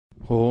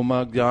Om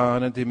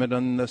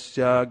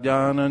Ajnanatimidandasya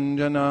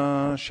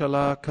Jnananjana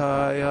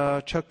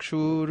Shalakaya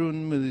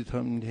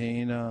Chakshurunmilitam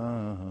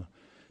Dhena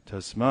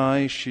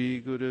Tasmai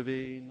Shri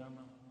Gurave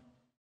Namah.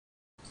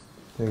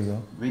 There you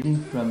go.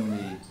 Reading from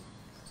the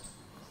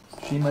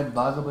Srimad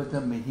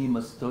Bhagavatam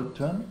Mahima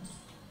Stotram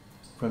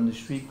from the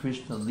Sri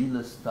Krishna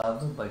Leela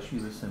Stava by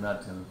Srila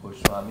Sanatana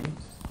Goswami.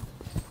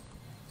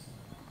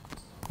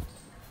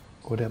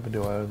 What happened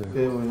to our other?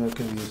 Yeah, we're not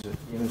going to use it.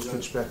 We're going to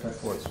switch back and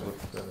forth.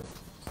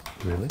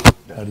 Really?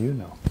 How do you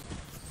know?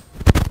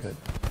 Good.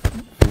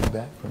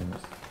 Feedback from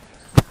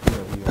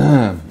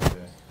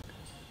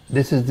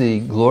This is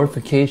the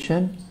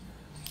glorification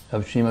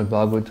of Srimad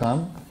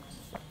Bhagavatam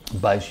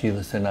by Srila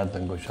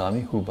Sanatana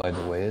Goswami, who, by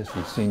the way, is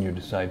the senior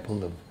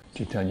disciple of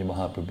Chaitanya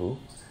Mahaprabhu.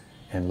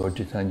 And Lord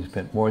Chaitanya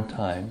spent more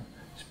time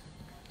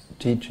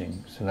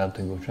teaching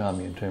Sanatana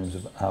Goswami in terms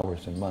of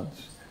hours and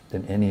months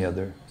than any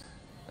other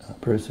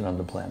person on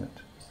the planet.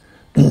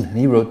 And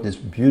he wrote this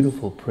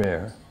beautiful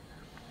prayer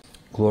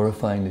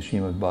glorifying the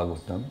Srimad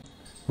Bhagavatam,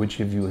 which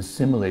if you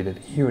assimilate it,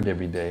 hear it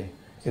every day,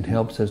 it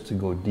helps us to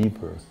go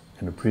deeper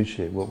and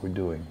appreciate what we're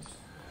doing.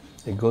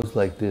 It goes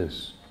like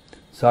this.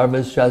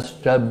 Sarva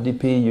Shastrabdi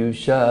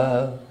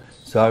Piyusha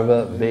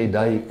Sarva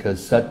Vedaika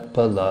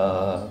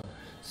Satpala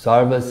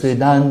Sarva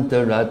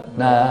Siddhanta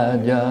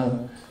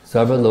Ratnaja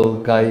Sarva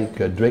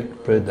Lokaika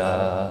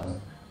Drikprada.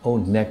 O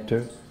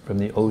nectar from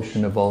the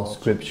ocean of all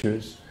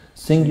scriptures,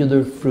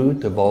 singular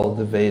fruit of all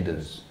the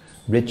Vedas,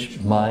 rich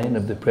mine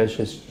of the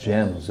precious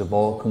gems of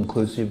all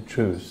conclusive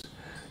truths,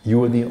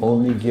 you are the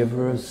only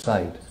giver of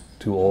sight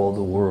to all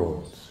the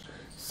worlds.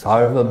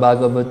 Sarva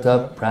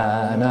Bhagavata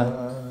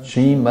Prana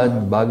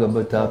Srimad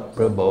Bhagavata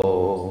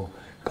Prabho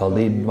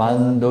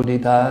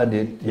Kalidvandodita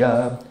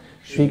Ditya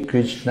Shri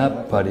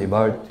Krishna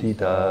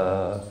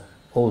Parivartita.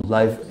 O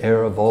life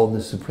air of all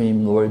the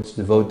Supreme Lord's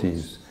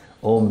devotees,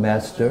 O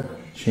Master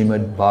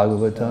Srimad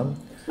Bhagavatam,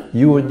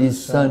 you are the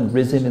sun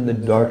risen in the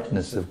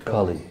darkness of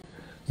Kali.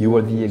 You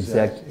are the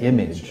exact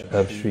image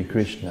of Sri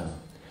Krishna.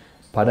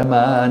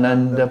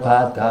 Paramananda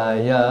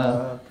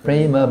Pataya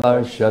Prema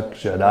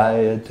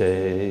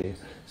Varshakshadayate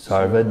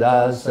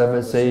Sarvada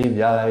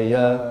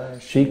Sarvasevyaya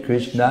Shri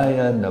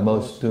Krishnaya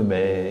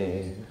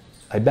Namostume.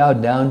 I bow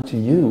down to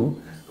you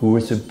who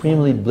are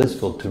supremely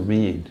blissful to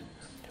read.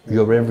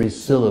 Your every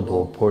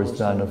syllable pours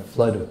down a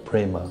flood of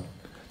prema.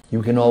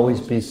 You can always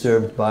be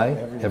served by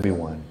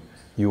everyone.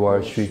 You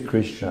are Sri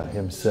Krishna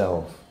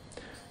himself.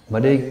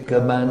 Madeka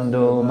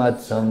Bando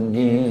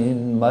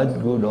Matsangin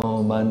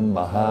Madguno Man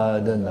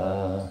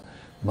Mahadana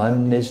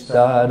Man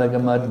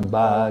Nishtaragamad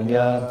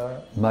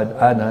Bhagya Mad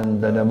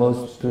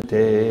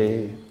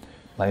Anandanamostute.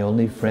 My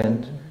only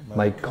friend,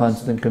 my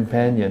constant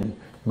companion,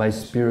 my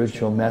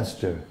spiritual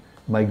master,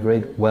 my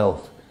great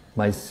wealth,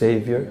 my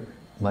savior,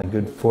 my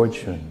good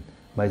fortune,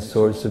 my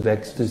source of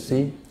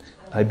ecstasy,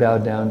 I bow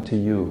down to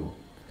you.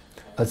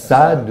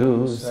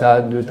 Asadu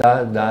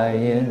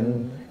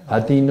sadutadayin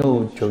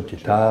Atino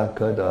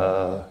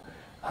chochitakada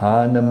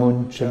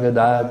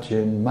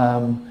Hanamunchagadachin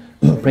mam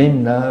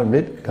Premna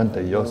rit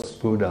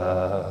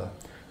kantayospuda.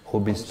 O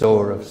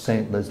bestower of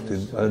saintless to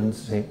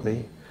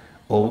unsaintly,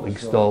 O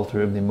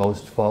exalter of the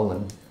most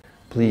fallen,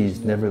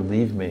 please never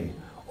leave me.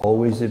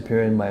 Always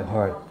appear in my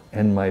heart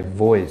and my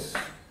voice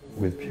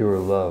with pure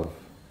love.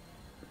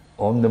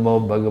 Om Namo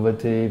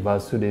Bhagavate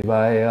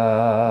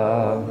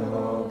Vasudevaya.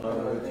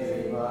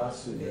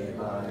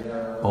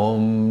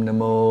 Om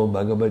Namo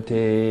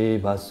Bhagavate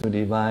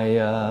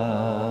Vasudevaya.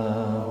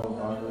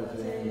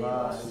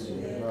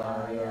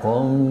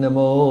 Om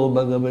Namo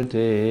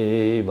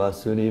Bhagavate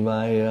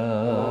Vasudevaya.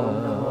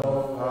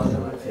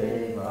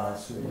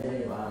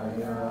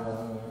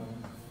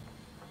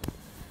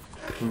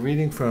 We're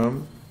reading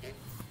from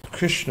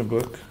Krishna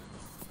book,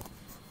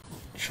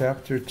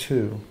 chapter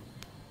 2.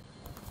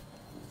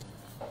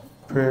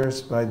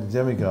 Prayers by the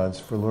demigods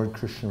for Lord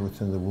Krishna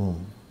within the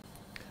womb.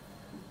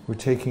 We're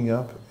taking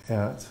up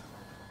at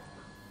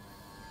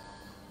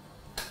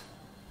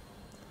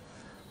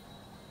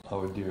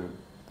Our dear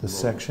the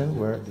section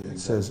where it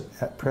says,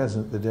 at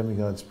present the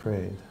demigods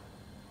prayed.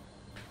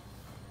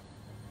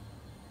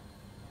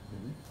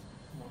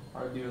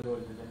 Our dear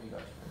Lord, the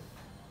demigods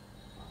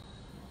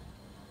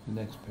The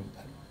next page.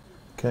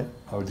 Okay?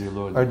 Our dear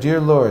Lord. Our dear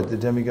Lord, the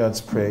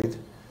demigods prayed,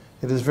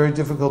 it is very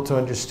difficult to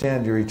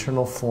understand your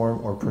eternal form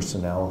or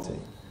personality.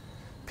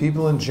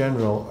 People in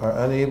general are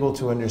unable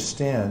to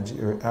understand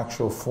your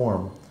actual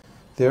form.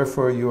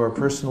 Therefore, you are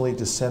personally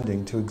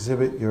descending to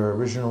exhibit your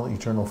original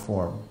eternal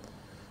form.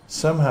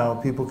 Somehow,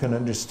 people can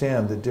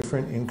understand the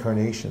different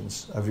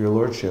incarnations of your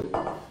Lordship,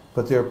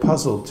 but they are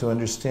puzzled to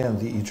understand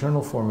the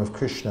eternal form of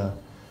Krishna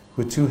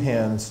with two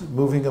hands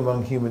moving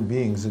among human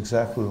beings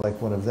exactly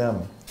like one of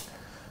them.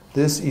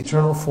 This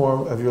eternal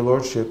form of your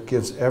Lordship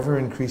gives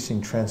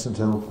ever-increasing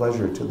transcendental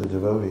pleasure to the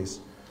devotees.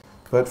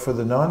 But for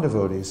the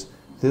non-devotees,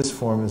 this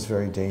form is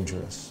very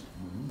dangerous.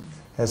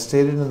 As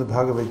stated in the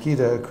Bhagavad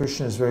Gita,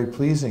 Krishna is very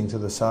pleasing to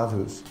the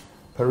sadhus.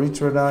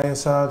 Paritranaya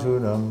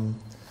sadhunam.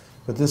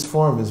 But this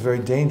form is very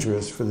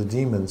dangerous for the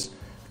demons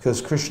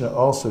because Krishna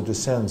also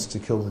descends to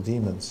kill the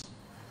demons.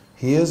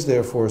 He is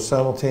therefore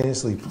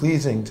simultaneously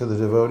pleasing to the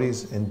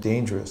devotees and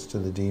dangerous to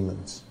the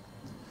demons.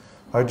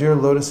 Our dear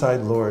lotus-eyed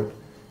Lord,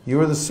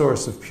 you are the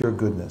source of pure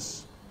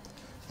goodness.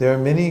 There are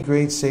many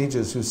great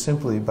sages who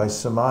simply by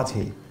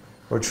samadhi,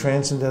 or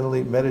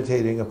transcendentally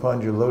meditating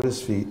upon your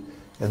lotus feet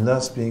and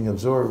thus being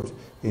absorbed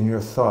in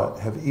your thought,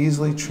 have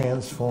easily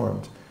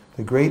transformed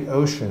the great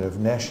ocean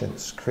of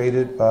nescience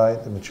created by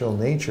the material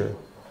nature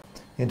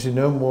into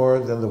no more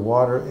than the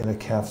water in a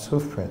calf's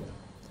hoofprint.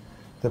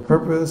 The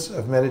purpose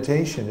of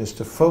meditation is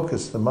to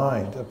focus the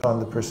mind upon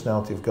the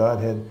personality of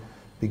Godhead,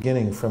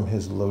 beginning from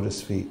his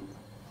lotus feet.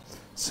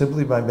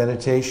 Simply by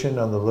meditation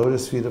on the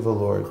lotus feet of the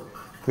Lord,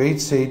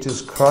 great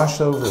sages cross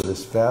over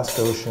this vast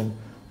ocean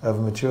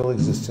of material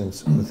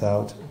existence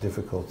without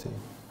difficulty.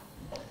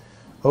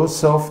 O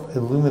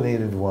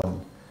self-illuminated one,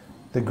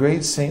 the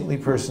great saintly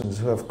persons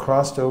who have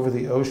crossed over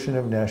the ocean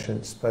of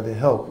nescience by the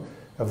help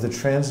of the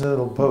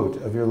transcendental boat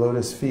of your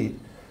lotus feet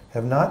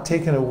have not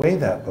taken away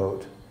that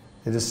boat.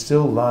 It is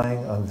still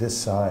lying on this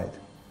side.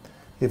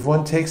 If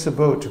one takes a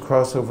boat to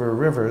cross over a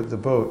river, the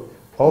boat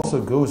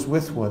also goes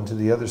with one to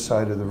the other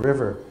side of the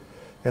river.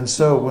 And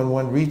so, when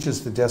one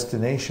reaches the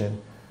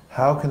destination,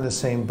 how can the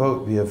same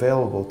boat be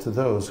available to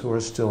those who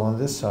are still on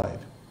this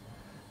side?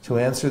 To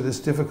answer this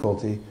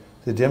difficulty,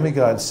 the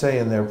demigods say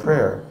in their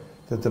prayer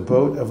that the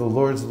boat of the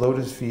Lord's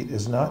lotus feet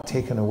is not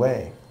taken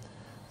away.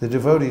 The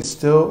devotees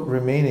still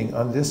remaining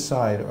on this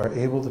side are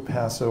able to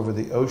pass over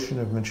the ocean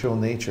of material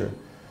nature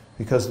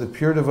because the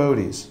pure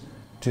devotees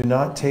do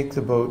not take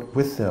the boat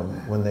with them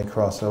when they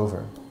cross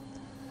over.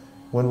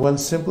 When one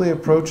simply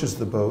approaches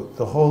the boat,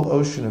 the whole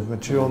ocean of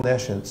material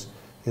nescience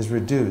is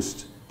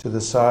reduced to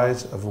the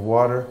size of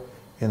water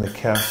in the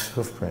calf's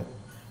hoofprint.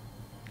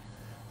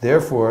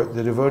 Therefore,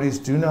 the devotees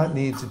do not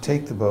need to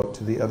take the boat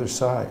to the other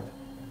side.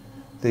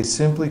 They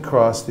simply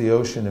cross the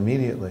ocean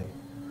immediately.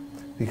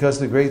 Because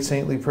the great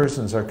saintly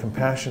persons are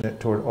compassionate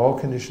toward all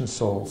conditioned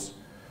souls,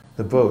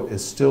 the boat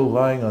is still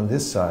lying on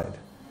this side.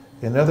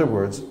 In other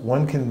words,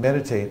 one can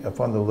meditate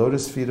upon the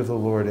lotus feet of the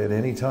Lord at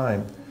any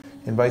time,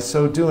 and by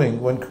so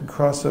doing, one can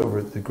cross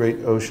over the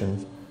great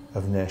ocean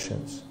of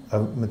nescience,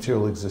 of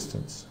material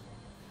existence.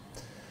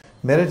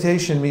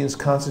 Meditation means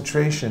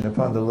concentration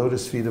upon the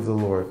lotus feet of the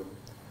Lord.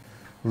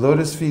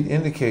 Lotus feet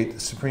indicate the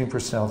Supreme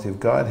Personality of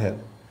Godhead,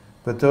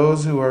 but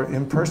those who are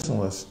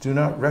impersonalists do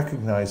not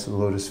recognize the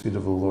lotus feet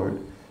of the Lord,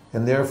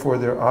 and therefore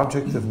their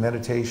object of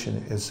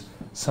meditation is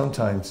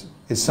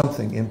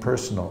something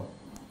impersonal.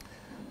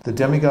 The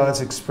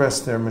demigods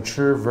express their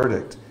mature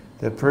verdict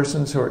that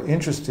persons who are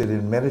interested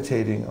in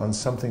meditating on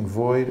something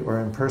void or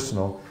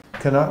impersonal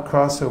cannot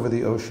cross over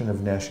the ocean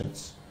of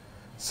nescience.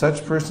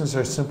 Such persons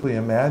are simply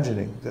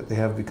imagining that they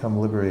have become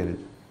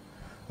liberated.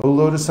 O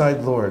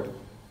lotus-eyed Lord,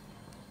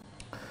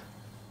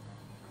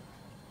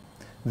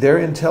 their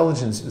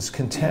intelligence is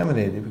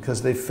contaminated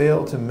because they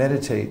fail to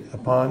meditate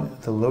upon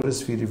the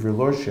lotus feet of your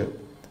Lordship.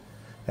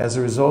 As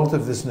a result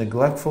of this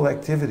neglectful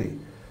activity,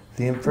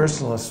 the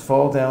impersonalists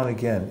fall down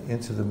again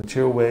into the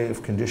material way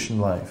of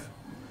conditioned life,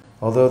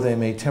 although they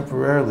may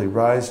temporarily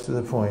rise to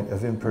the point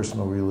of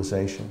impersonal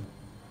realization.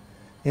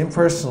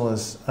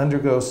 Impersonalists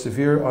undergo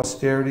severe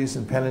austerities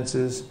and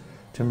penances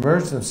to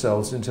merge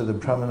themselves into the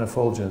Brahman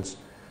effulgence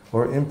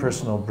or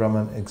impersonal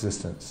Brahman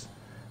existence.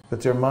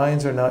 But their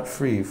minds are not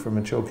free from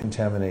material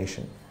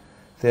contamination.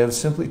 They have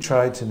simply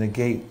tried to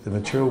negate the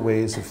material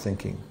ways of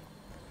thinking.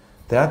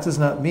 That does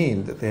not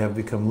mean that they have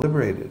become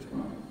liberated.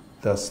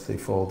 Thus they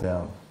fall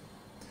down.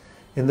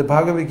 In the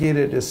Bhagavad Gita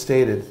it is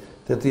stated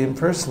that the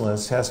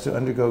impersonalist has to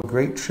undergo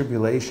great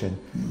tribulation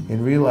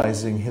in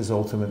realizing his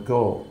ultimate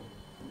goal.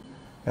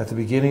 At the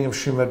beginning of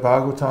Srimad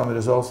Bhagavatam it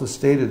is also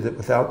stated that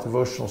without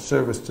devotional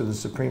service to the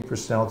Supreme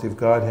Personality of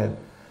Godhead,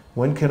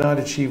 one cannot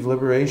achieve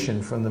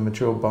liberation from the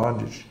material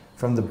bondage,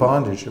 from the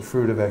bondage of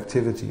fruitive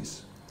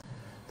activities.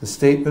 The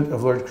statement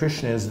of Lord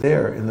Krishna is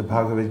there in the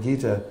Bhagavad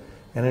Gita,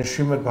 and in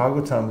Srimad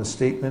Bhagavatam the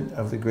statement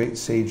of the great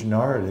sage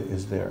Narada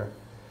is there.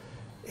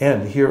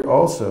 And here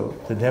also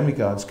the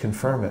demigods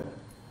confirm it.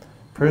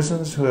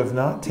 Persons who have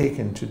not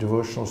taken to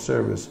devotional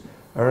service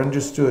are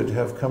understood to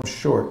have come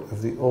short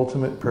of the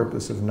ultimate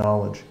purpose of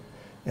knowledge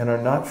and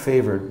are not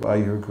favored by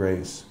your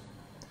grace.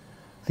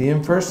 The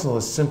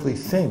impersonalists simply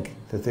think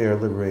that they are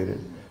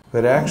liberated,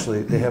 but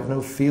actually they have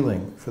no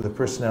feeling for the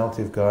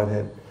personality of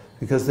Godhead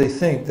because they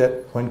think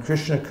that when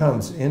Krishna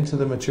comes into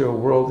the material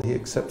world, he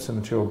accepts a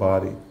material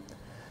body.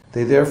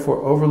 They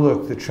therefore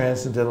overlook the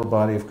transcendental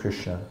body of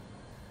Krishna.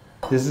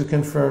 This is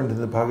confirmed in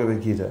the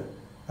Bhagavad Gita.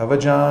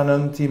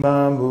 Avajananti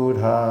ma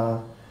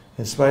mudha.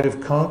 In spite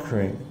of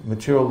conquering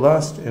material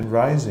lust and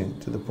rising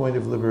to the point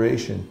of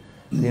liberation,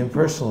 the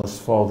impersonalists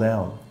fall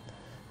down.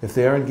 If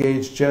they are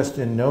engaged just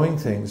in knowing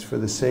things for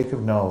the sake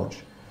of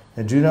knowledge,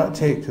 and do not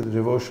take to the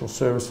devotional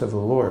service of the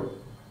Lord,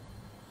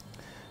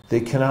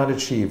 they cannot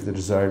achieve the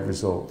desired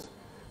result.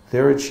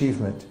 Their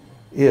achievement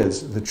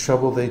is the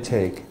trouble they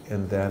take,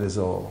 and that is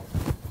all.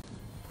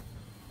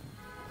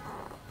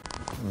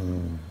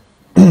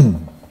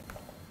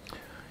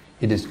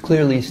 It is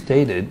clearly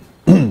stated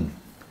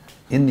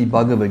in the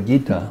Bhagavad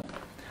Gita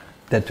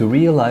that to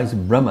realize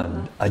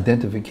Brahman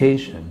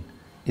identification,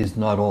 is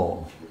not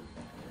all.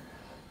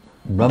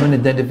 Brahman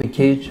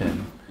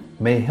identification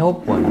may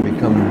help one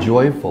become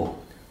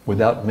joyful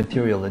without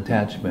material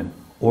attachment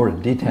or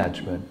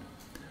detachment,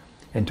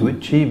 and to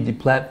achieve the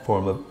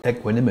platform of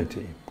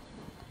equanimity.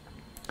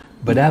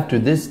 But after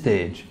this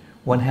stage,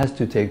 one has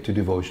to take to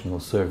devotional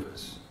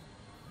service.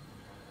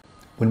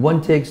 When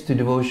one takes to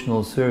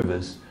devotional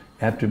service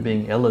after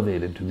being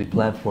elevated to the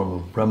platform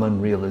of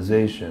Brahman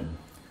realization,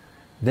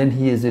 then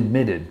he is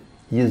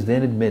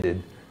then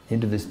admitted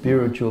into the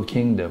spiritual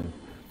kingdom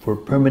for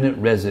permanent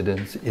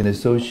residence in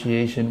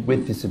association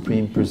with the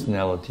Supreme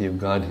Personality of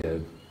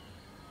Godhead.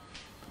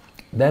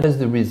 That is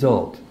the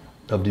result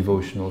of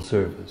devotional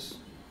service.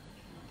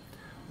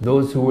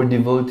 Those who are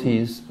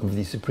devotees of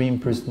the Supreme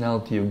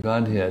Personality of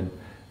Godhead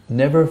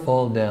never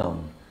fall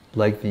down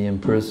like the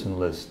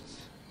impersonalists.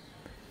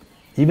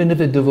 Even if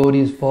the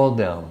devotees fall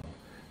down,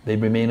 they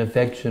remain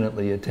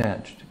affectionately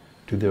attached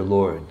to their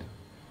Lord.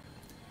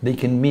 They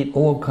can meet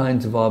all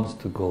kinds of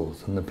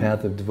obstacles on the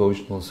path of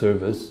devotional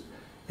service,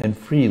 and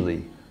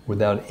freely,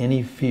 without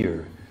any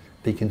fear,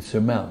 they can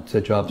surmount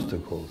such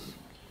obstacles.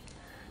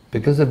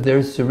 Because of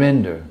their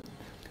surrender,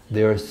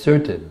 they are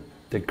certain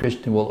that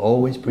Krishna will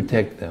always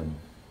protect them.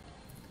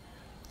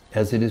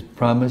 As it is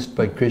promised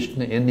by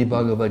Krishna in the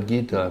Bhagavad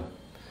Gita,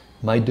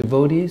 my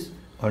devotees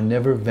are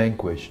never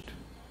vanquished.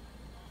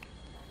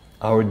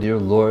 Our dear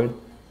Lord,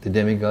 the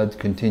demigods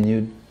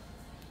continued,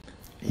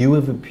 you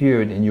have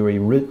appeared in your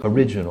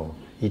original,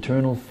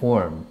 eternal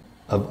form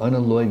of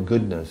unalloyed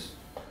goodness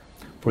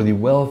for the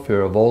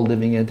welfare of all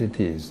living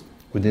entities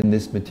within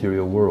this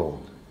material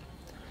world.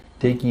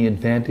 Taking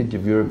advantage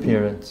of your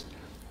appearance,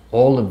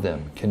 all of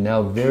them can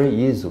now very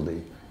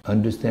easily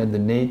understand the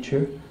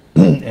nature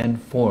and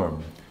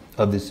form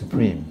of the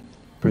Supreme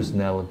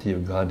Personality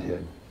of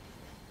Godhead.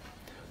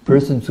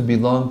 Persons who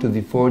belong to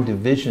the four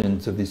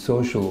divisions of the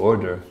social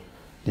order,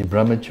 the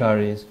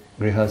brahmacharis,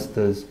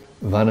 grihastas,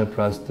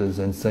 vanaprasthas,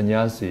 and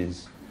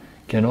sannyasis,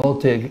 can all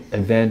take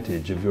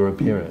advantage of your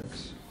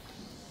appearance.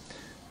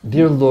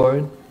 Dear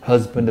Lord,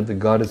 husband of the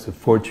goddess of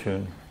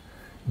fortune,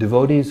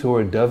 devotees who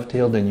are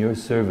dovetailed in your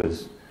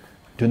service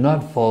do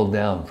not fall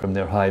down from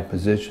their high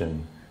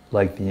position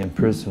like the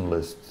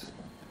impersonalists.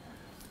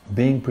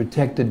 Being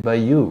protected by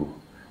you,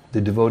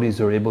 the devotees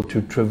are able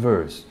to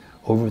traverse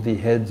over the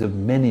heads of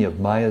many of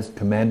Maya's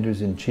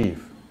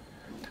commanders-in-chief,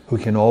 who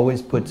can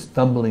always put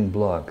stumbling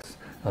blocks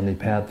on the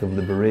path of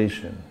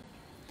liberation.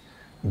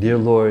 Dear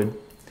Lord,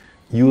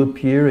 you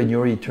appear in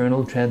your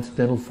eternal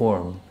transcendental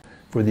form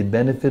for the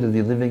benefit of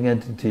the living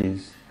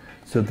entities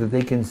so that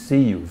they can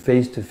see you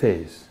face to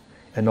face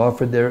and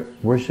offer their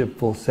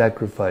worshipful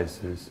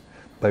sacrifices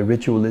by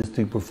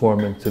ritualistic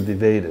performance of the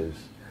Vedas,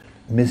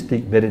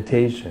 mystic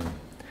meditation,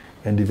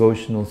 and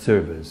devotional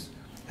service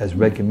as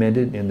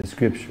recommended in the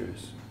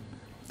scriptures.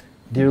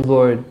 Dear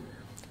Lord,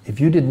 if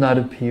you did not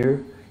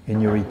appear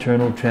in your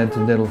eternal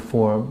transcendental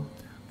form,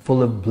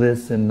 full of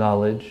bliss and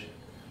knowledge,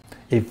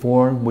 a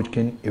form which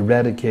can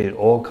eradicate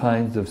all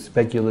kinds of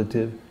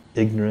speculative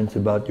ignorance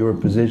about your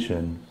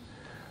position,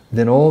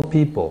 then all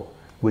people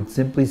would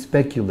simply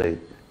speculate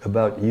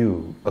about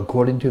you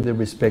according to their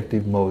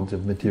respective modes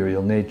of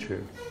material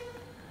nature.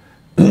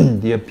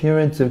 The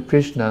appearance of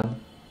Krishna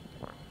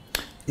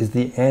is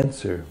the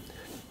answer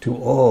to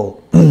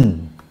all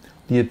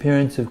the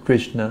appearance of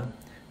Krishna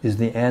is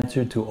the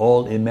answer to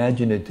all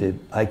imaginative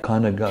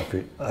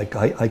iconography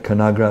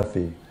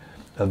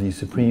of the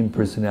Supreme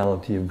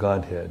Personality of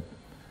Godhead.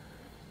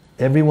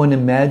 Everyone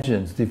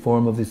imagines the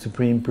form of the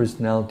Supreme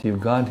Personality of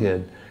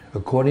Godhead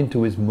according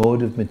to his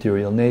mode of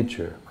material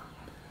nature.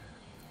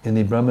 In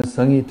the Brahma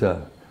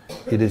Samhita,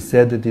 it is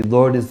said that the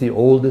Lord is the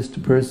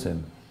oldest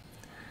person.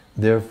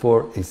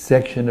 Therefore, a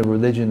section of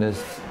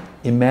religionists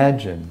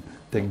imagine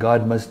that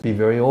God must be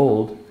very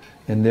old,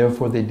 and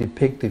therefore they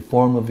depict the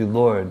form of the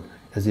Lord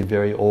as a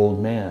very old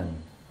man.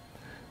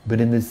 But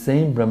in the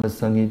same Brahma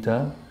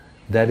Samhita,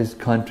 that is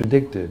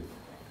contradicted.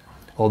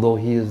 Although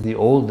he is the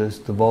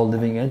oldest of all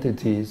living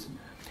entities,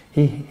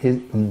 he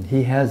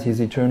has his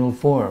eternal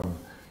form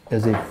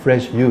as a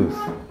fresh youth.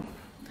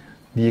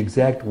 The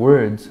exact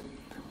words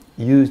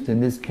used in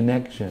this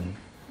connection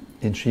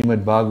in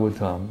Srimad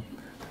Bhagavatam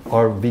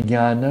are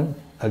Vijnanam,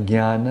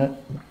 Ajnana,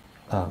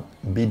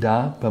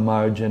 Bida,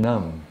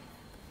 Pamarjanam.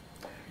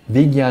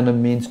 Vijnanam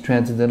means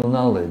transcendental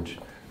knowledge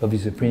of the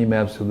Supreme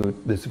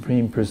Absolute, the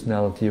Supreme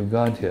Personality of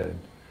Godhead.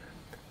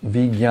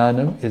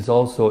 Vijnanam is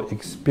also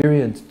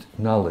experienced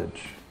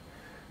knowledge.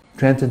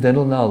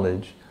 Transcendental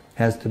knowledge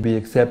has to be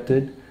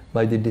accepted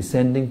by the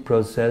descending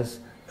process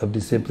of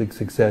disciplic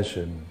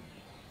succession.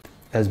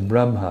 As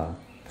Brahma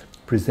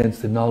presents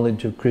the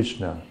knowledge of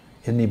Krishna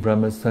in the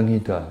Brahma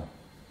Samhita.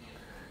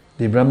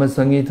 The Brahma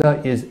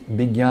Samhita is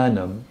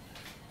Vijnanam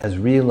as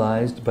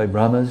realized by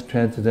Brahma's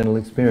transcendental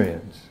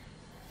experience.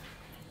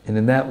 And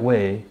in that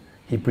way,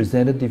 he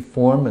presented the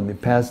form and the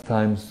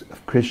pastimes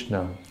of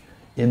Krishna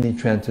in the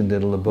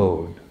transcendental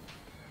abode.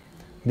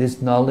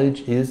 This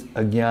knowledge is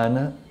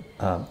Ajnana,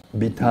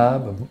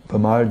 Bita,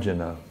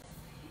 Pamarjana,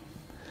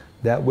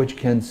 that which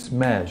can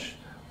smash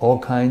all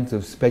kinds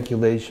of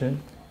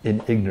speculation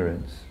in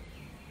ignorance.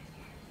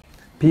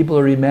 People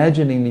are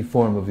imagining the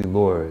form of the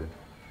Lord.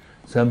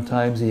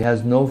 Sometimes he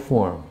has no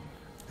form,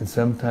 and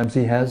sometimes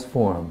he has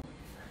form,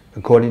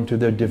 according to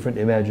their different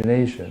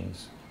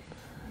imaginations.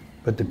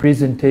 But the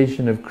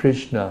presentation of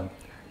Krishna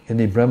in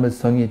the Brahma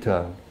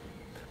Samhita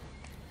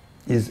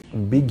is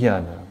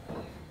vijnana.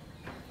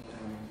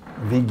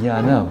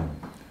 Vijnanam,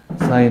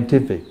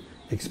 scientific,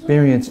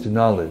 experienced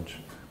knowledge,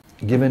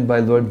 given by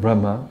Lord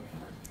Brahma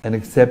and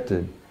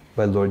accepted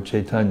by Lord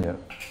Chaitanya.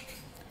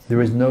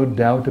 There is no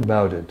doubt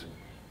about it.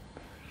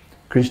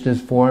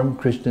 Krishna's form,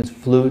 Krishna's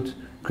flute,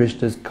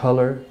 Krishna's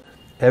color,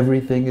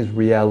 everything is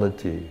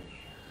reality.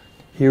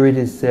 Here it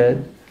is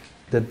said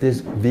that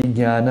this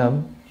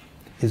vijnanam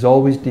is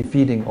always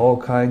defeating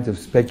all kinds of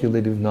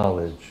speculative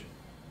knowledge.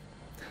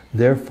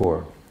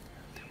 Therefore,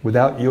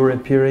 without your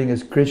appearing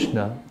as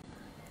Krishna,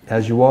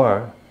 as you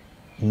are,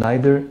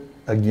 neither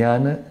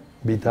ajnana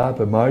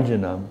vitapa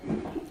marjanam,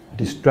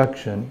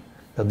 destruction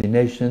of the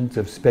nations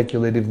of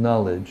speculative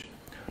knowledge,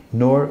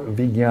 nor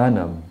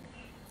vijnanam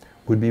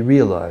would be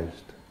realized.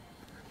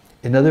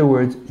 In other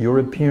words, your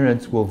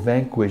appearance will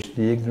vanquish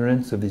the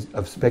ignorance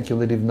of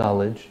speculative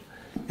knowledge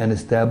and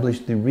establish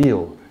the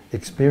real,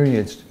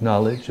 experienced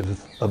knowledge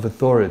of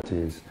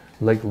authorities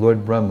like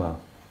Lord Brahma.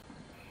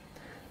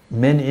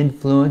 Men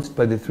influenced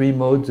by the three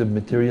modes of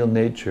material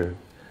nature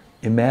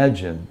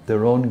imagine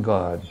their own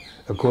God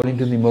according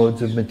to the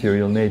modes of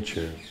material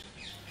nature.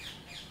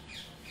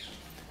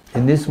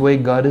 In this way,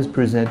 God is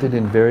presented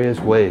in various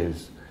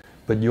ways,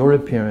 but your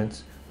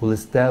appearance will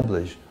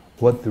establish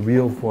what the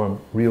real form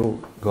of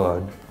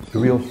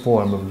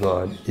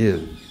God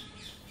is.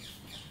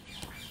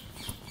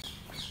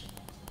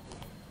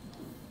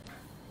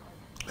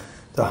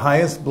 The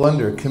highest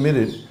blunder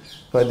committed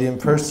by the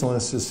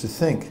impersonalist is to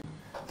think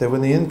that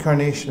when the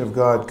incarnation of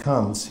God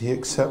comes, he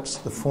accepts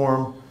the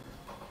form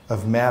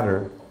of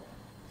matter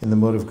in the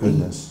mode of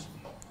goodness.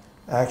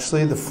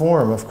 Actually, the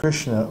form of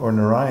Krishna or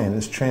Narayan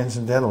is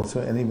transcendental to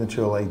any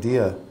material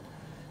idea.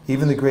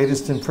 Even the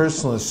greatest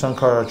impersonalist,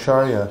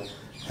 Sankaracharya,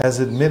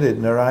 has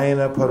admitted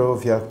Narayana Paro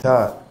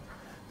Vyakta.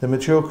 The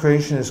material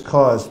creation is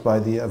caused by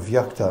the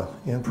avyakta,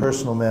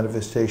 impersonal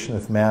manifestation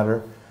of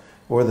matter,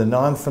 or the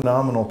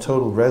non-phenomenal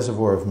total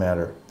reservoir of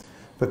matter.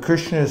 But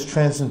Krishna is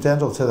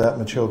transcendental to that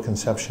material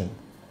conception.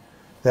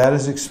 That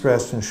is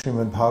expressed in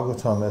Srimad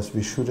Bhagavatam as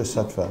Vishuddha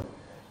Sattva,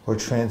 or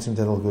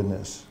transcendental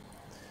goodness.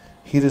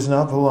 He does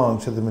not belong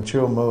to the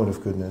material mode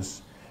of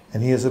goodness,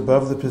 and he is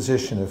above the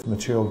position of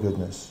material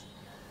goodness.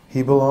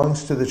 He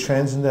belongs to the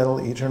transcendental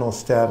eternal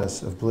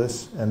status of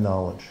bliss and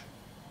knowledge.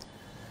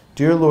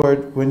 Dear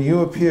Lord, when you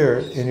appear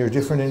in your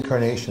different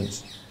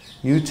incarnations,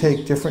 you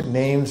take different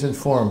names and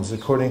forms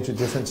according to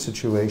different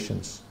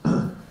situations.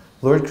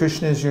 Lord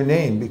Krishna is your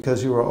name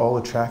because you are all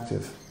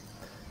attractive.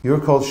 You are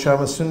called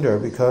Shama Sundar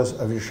because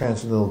of your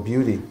transcendental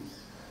beauty.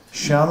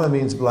 Shama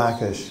means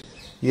blackish,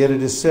 yet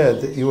it is said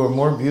that you are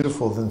more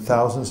beautiful than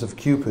thousands of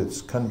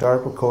cupids,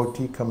 Kandarpa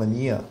Koti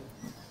Kamaniya.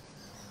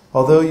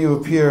 Although you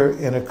appear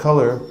in a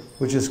color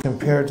which is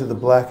compared to the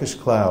blackish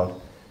cloud,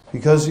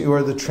 because you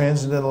are the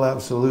transcendental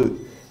absolute,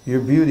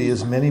 your beauty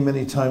is many,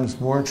 many times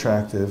more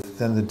attractive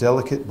than the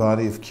delicate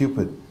body of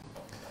Cupid.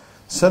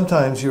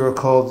 Sometimes you are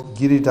called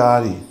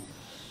Giridhari,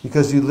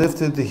 because you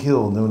lifted the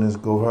hill known as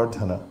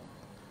Govardhana.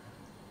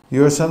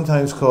 You are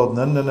sometimes called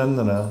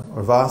Nandanandana,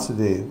 or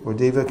Vasudev, or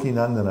Devaki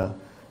Nandana,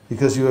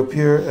 because you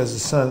appear as the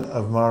son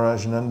of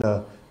Maharaj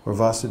Nanda, or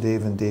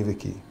Vasudeva and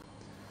Devaki.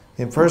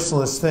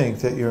 Impersonalists think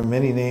that your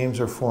many names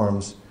or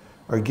forms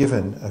are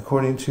given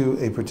according to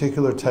a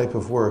particular type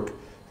of work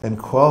and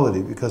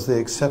quality because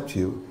they accept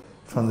you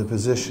from the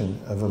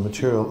position of a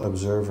material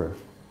observer.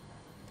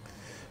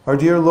 Our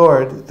dear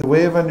Lord, the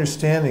way of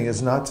understanding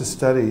is not to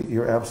study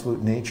your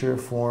absolute nature,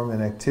 form,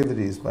 and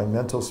activities by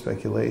mental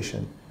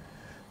speculation.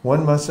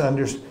 One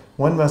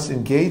must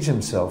engage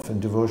himself in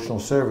devotional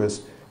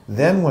service,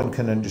 then one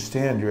can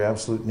understand your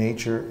absolute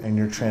nature and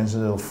your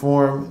transcendental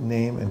form,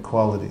 name, and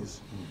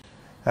qualities.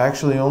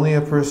 Actually, only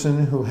a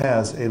person who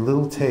has a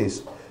little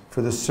taste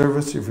for the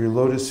service of your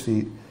lotus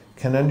feet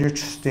can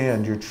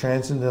understand your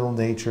transcendental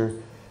nature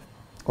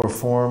or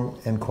form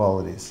and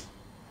qualities.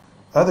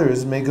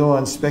 Others may go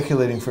on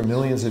speculating for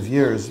millions of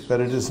years, but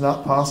it is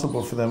not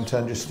possible for them to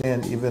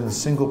understand even a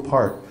single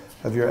part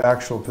of your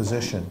actual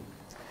position.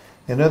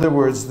 In other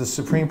words, the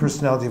Supreme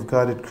Personality of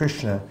Godhead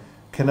Krishna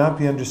cannot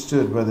be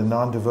understood by the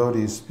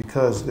non-devotees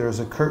because there is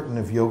a curtain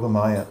of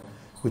Yogamaya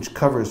which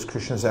covers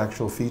Krishna's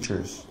actual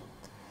features.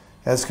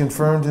 As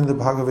confirmed in the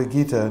Bhagavad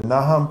Gita,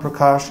 Naham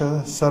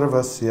Prakasha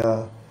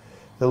Sarvasya,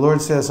 the Lord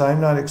says, I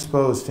am not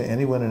exposed to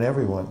anyone and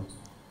everyone.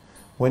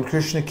 When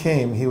Krishna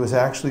came, he was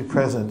actually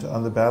present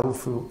on the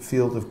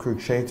battlefield of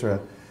Kurukshetra,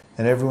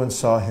 and everyone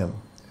saw him.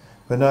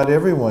 But not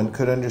everyone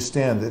could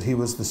understand that he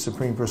was the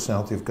Supreme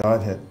Personality of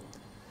Godhead.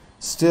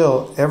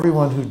 Still,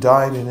 everyone who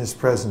died in his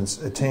presence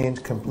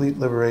attained complete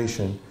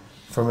liberation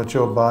from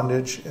material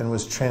bondage and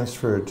was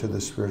transferred to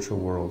the spiritual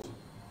world.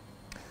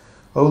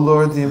 O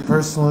Lord, the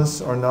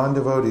impersonalists or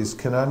non-devotees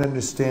cannot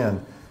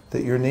understand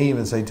that your name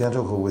is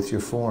identical with your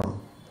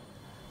form.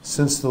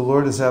 Since the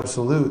Lord is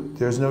absolute,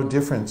 there is no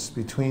difference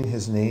between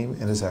his name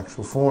and his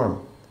actual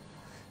form.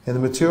 In the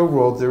material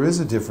world, there is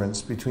a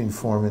difference between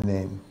form and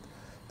name.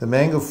 The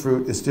mango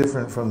fruit is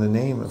different from the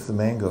name of the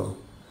mango.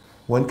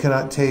 One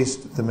cannot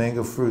taste the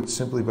mango fruit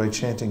simply by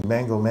chanting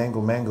mango,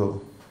 mango,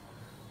 mango.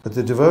 But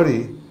the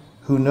devotee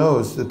who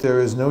knows that there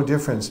is no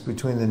difference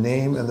between the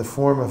name and the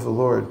form of the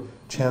Lord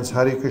chants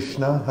Hare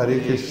Krishna,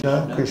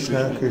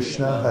 Krishna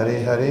Krishna,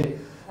 Hare Hare,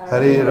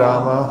 Hare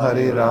Rama,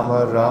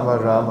 Rama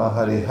Rama,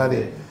 Hare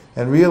Hare,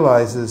 and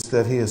realizes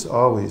that he is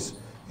always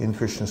in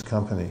Krishna's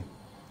company.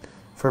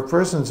 For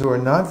persons who are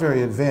not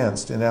very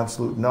advanced in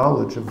absolute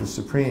knowledge of the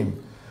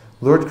Supreme,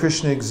 Lord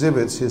Krishna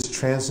exhibits his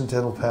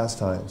transcendental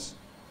pastimes.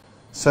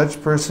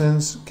 Such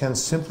persons can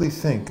simply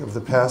think of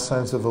the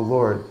pastimes of the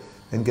Lord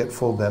and get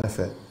full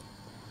benefit.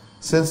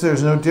 Since there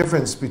is no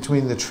difference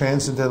between the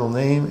transcendental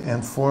name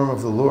and form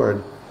of the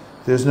Lord,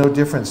 there is no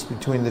difference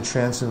between the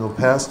transcendental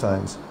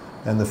pastimes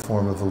and the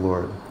form of the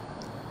Lord.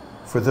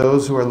 For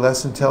those who are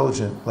less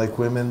intelligent, like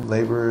women,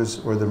 laborers,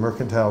 or the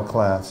mercantile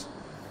class,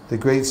 the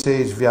great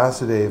sage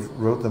Vyasadeva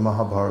wrote the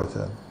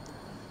Mahabharata.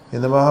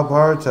 In the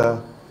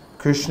Mahabharata,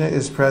 Krishna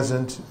is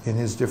present in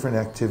his different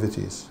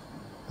activities.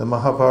 The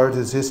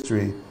Mahabharata's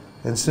history,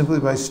 and simply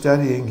by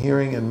studying,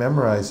 hearing, and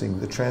memorizing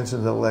the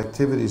transcendental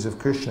activities of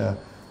Krishna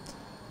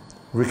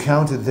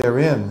recounted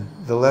therein,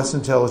 the less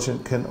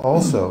intelligent can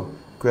also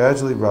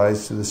gradually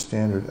rise to the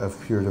standard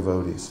of pure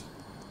devotees.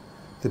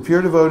 The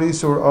pure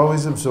devotees who are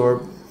always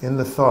absorbed in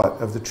the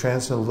thought of the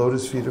transcendental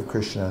lotus feet of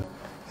Krishna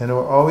and who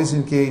are always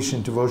engaged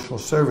in devotional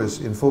service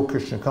in full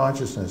Krishna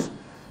consciousness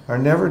are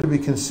never to be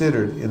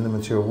considered in the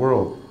material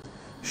world.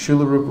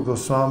 Srila Rupa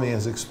Goswami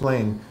has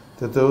explained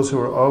that those who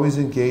are always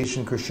engaged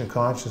in Krishna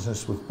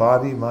consciousness with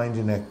body, mind,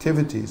 and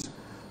activities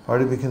are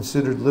to be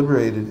considered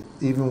liberated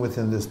even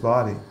within this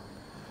body.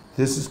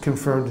 This is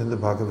confirmed in the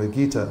Bhagavad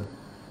Gita.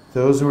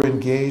 Those who are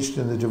engaged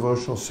in the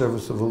devotional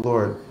service of the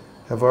Lord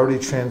have already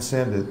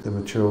transcended the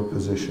material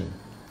position.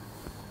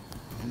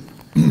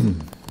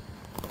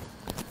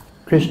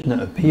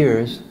 Krishna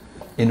appears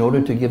in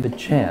order to give a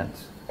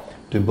chance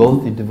to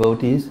both the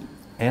devotees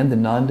and the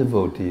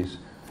non-devotees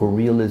for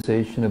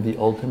realization of the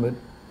ultimate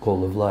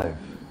goal of life.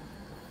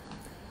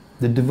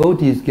 The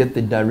devotees get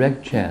the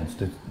direct chance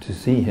to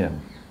see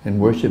him and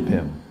worship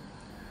him.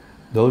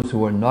 Those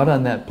who are not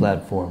on that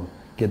platform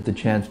get the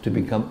chance to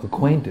become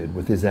acquainted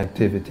with his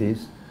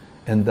activities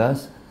and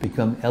thus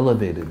become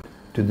elevated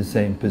to the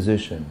same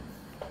position.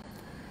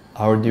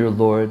 Our dear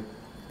Lord,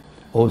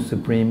 O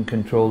Supreme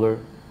Controller,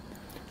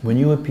 when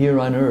you appear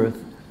on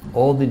earth,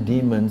 all the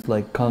demons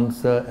like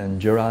Kamsa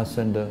and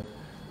Jarasandha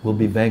will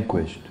be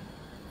vanquished,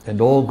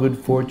 and all good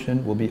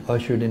fortune will be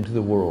ushered into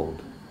the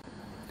world.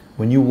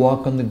 When you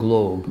walk on the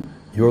globe,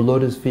 your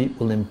lotus feet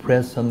will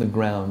impress on the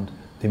ground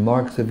the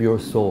marks of your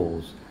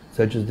souls,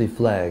 such as the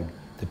flag,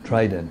 the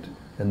trident,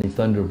 and the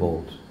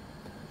thunderbolt.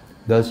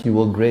 Thus you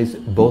will grace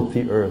both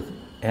the earth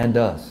and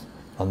us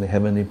on the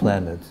heavenly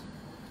planets,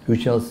 who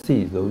shall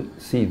see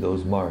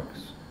those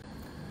marks.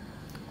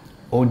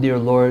 O dear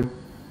Lord,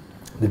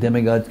 the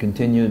demigods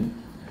continued,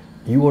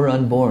 you are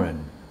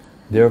unborn,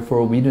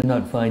 therefore we do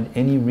not find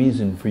any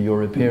reason for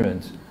your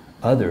appearance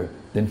other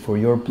than for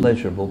your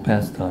pleasurable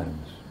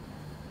pastimes.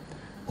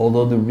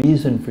 Although the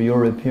reason for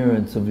the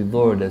appearance of the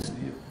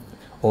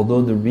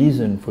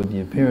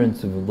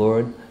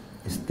Lord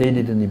is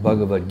stated in the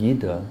Bhagavad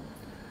Gita,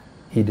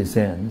 he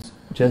descends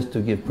just to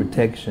give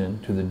protection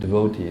to the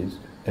devotees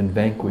and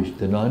vanquish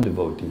the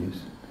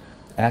non-devotees.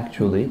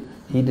 Actually,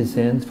 he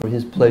descends for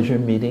his pleasure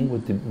meeting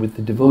with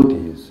the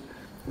devotees,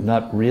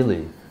 not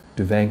really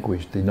to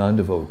vanquish the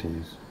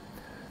non-devotees.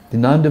 The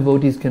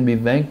non-devotees can be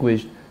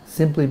vanquished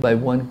simply by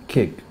one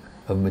kick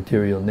of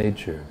material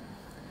nature.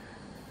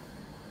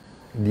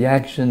 The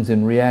actions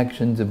and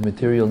reactions of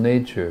material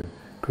nature,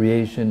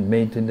 creation,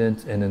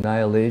 maintenance, and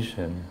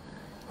annihilation,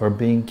 are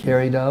being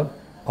carried out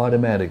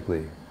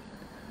automatically.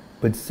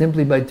 But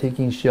simply by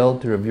taking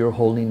shelter of your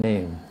holy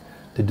name,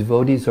 the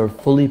devotees are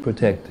fully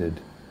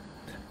protected,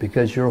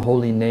 because your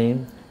holy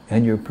name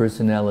and your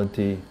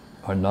personality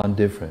are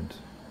non-different.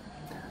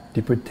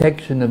 The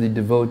protection of the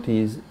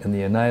devotees and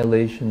the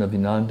annihilation of the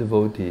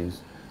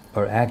non-devotees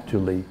are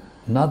actually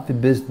not the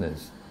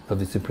business of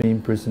the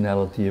Supreme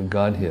Personality of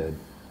Godhead.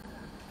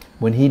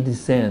 When he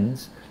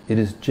descends, it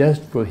is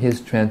just for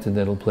his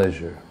transcendental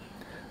pleasure.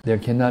 There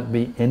cannot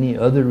be any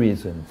other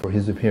reason for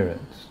his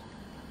appearance.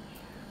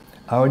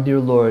 Our dear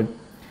Lord,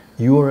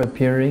 you are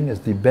appearing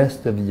as the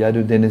best of the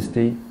Yadu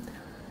dynasty,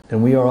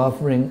 and we are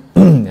offering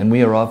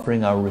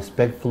our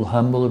respectful,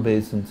 humble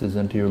obeisances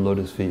unto your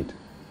lotus feet.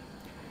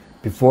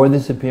 Before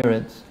this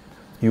appearance,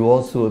 you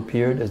also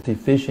appeared as the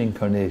fish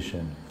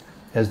incarnation,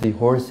 as the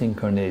horse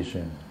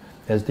incarnation,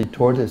 as the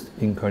tortoise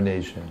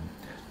incarnation,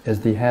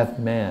 as the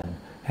half-man,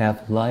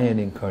 half-lion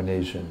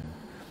incarnation,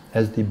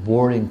 as the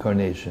boar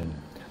incarnation,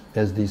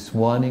 as the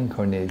swan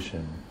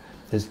incarnation,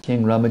 as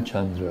King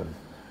Ramachandra,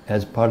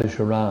 as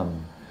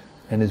Parashuram,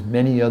 and as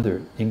many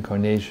other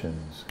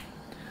incarnations.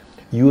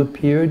 You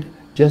appeared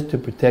just to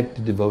protect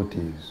the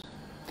devotees,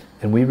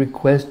 and we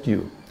request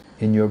you,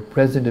 in your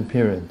present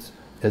appearance,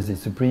 as the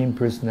Supreme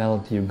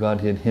Personality of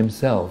Godhead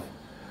Himself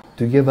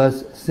to give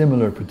us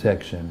similar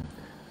protection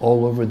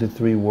all over the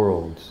three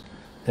worlds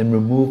and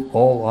remove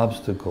all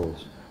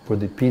obstacles for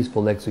the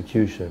peaceful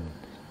execution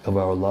of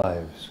our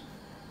lives.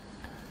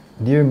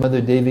 Dear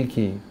Mother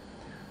Devaki,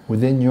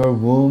 within your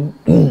womb,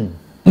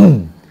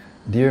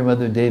 dear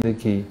Mother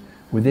Devaki,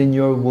 within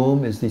your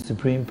womb is the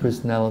Supreme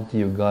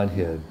Personality of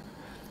Godhead,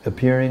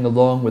 appearing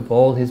along with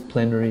all His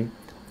plenary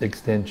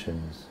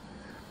extensions.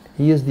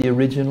 He is the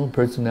original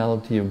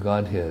Personality of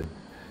Godhead,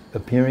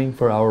 appearing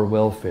for our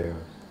welfare.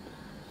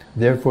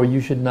 Therefore you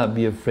should not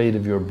be afraid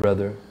of your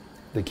brother,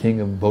 the King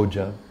of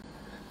Bhoja,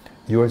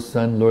 your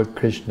son Lord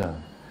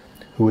Krishna,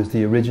 who is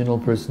the original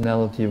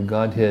Personality of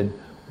Godhead,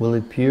 will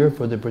appear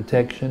for the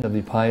protection of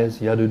the pious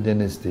Yadu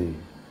dynasty.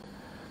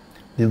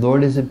 The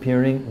Lord is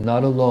appearing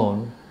not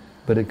alone,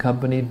 but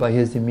accompanied by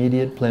His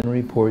immediate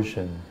plenary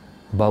portion,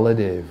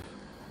 Baladev.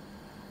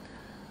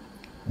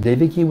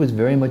 Devaki was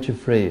very much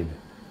afraid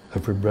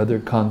of her brother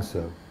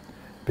Kamsa,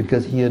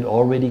 because he had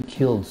already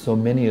killed so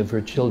many of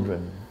her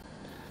children.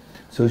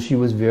 So she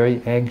was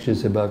very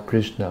anxious about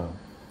Krishna.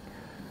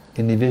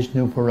 In the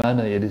Vishnu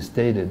Purana it is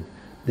stated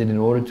that in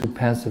order to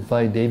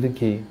pacify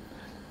Devaki,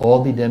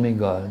 all the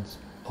demigods,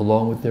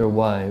 along with their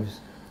wives,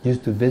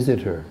 used to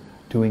visit her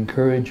to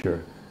encourage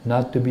her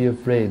not to be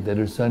afraid that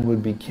her son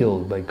would be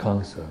killed by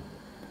Kamsa.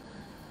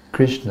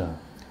 Krishna,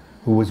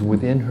 who was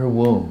within her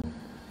womb,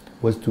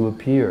 was to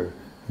appear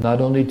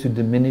not only to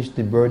diminish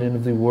the burden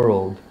of the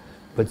world,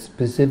 but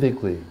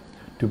specifically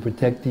to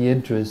protect the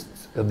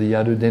interests of the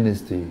Yadu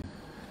dynasty,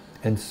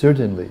 and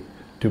certainly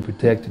to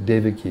protect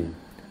Devaki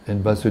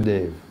and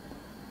Vasudeva.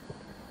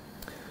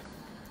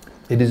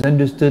 It is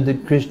understood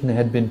that Krishna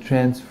had been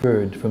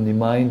transferred from the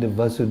mind of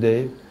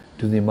Vasudeva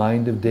to the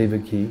mind of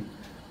Devaki,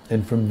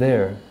 and from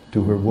there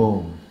to her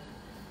womb.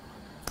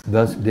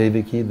 Thus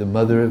Devaki, the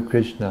mother of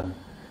Krishna,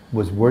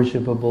 was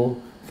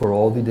worshipable for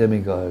all the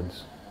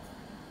demigods.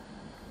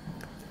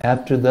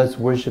 After thus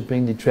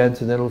worshipping the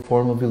transcendental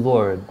form of the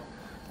Lord,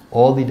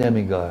 all the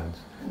demigods,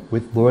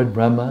 with Lord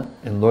Brahma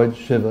and Lord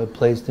Shiva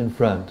placed in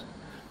front,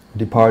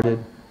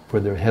 departed for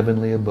their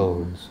heavenly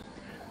abodes.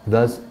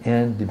 Thus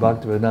end the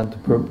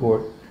Bhaktivedanta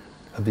purport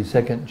of the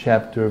second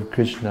chapter of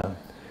Krishna,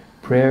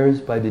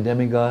 prayers by the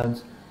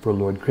demigods for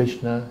Lord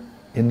Krishna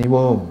in the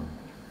womb.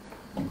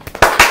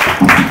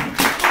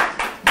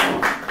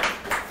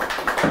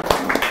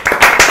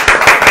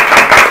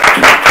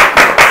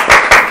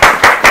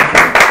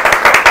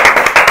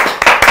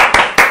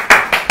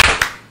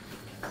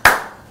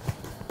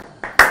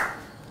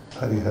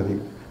 Hari Hari.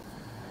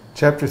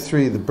 Chapter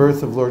 3, the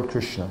birth of Lord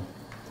Krishna.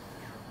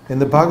 In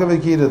the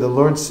Bhagavad Gita, the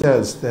Lord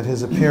says that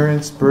His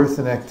appearance, birth,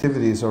 and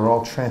activities are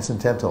all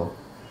transcendental,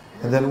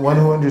 and that one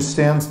who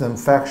understands them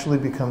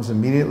factually becomes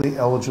immediately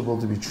eligible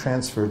to be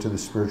transferred to the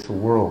spiritual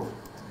world.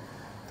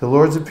 The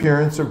Lord's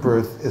appearance or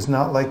birth is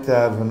not like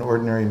that of an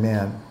ordinary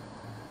man,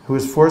 who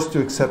is forced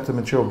to accept a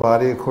material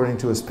body according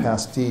to his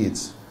past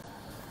deeds.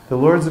 The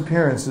Lord's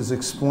appearance is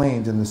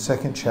explained in the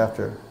second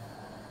chapter.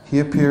 He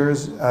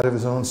appears out of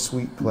His own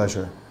sweet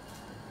pleasure.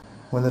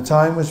 When the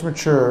time was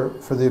mature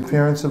for the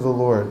appearance of the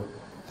Lord,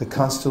 the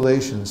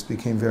constellations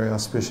became very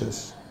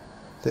auspicious.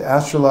 The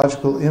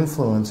astrological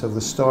influence of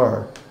the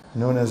star,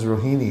 known as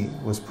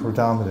Rohini, was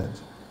predominant.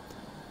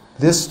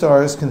 This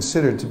star is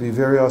considered to be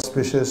very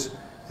auspicious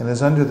and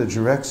is under the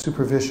direct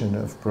supervision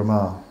of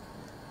Brahma.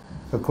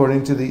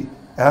 According to the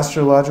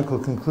astrological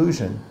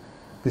conclusion,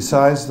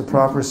 besides the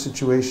proper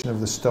situation of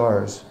the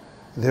stars,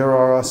 there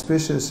are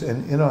auspicious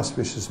and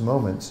inauspicious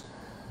moments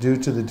due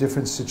to the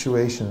different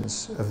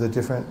situations of the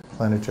different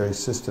planetary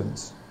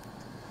systems.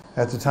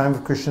 At the time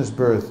of Krishna's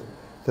birth,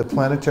 the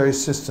planetary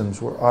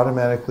systems were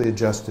automatically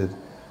adjusted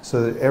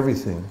so that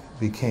everything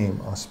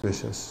became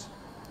auspicious.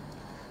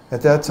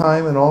 At that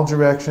time, in all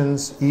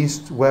directions,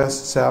 east,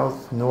 west,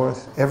 south,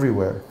 north,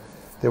 everywhere,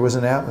 there was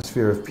an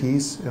atmosphere of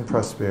peace and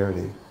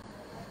prosperity.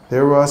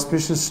 There were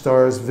auspicious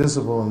stars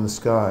visible in the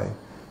sky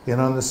and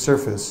on the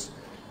surface,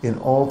 in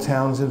all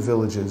towns and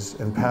villages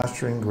and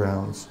pasturing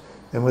grounds,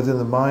 and within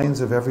the minds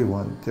of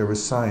everyone there were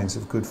signs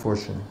of good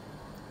fortune.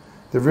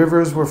 The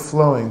rivers were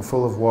flowing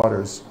full of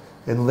waters,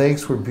 and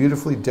lakes were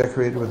beautifully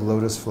decorated with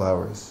lotus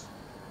flowers.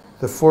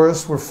 The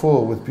forests were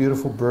full with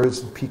beautiful birds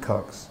and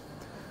peacocks.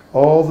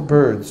 All the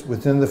birds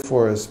within the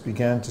forest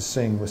began to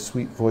sing with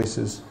sweet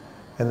voices,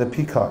 and the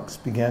peacocks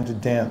began to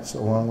dance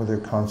along with their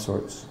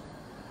consorts.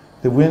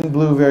 The wind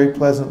blew very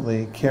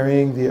pleasantly,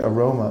 carrying the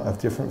aroma of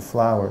different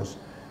flowers,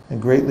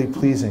 and greatly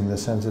pleasing the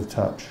sense of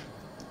touch.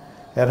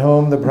 At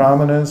home, the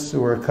brahmanas,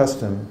 who were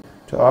accustomed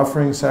to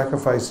offering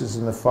sacrifices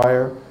in the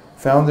fire,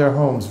 found their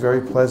homes very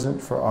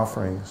pleasant for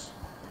offerings.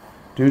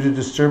 Due to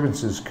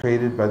disturbances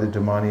created by the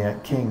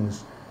demoniac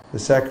kings, the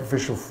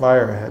sacrificial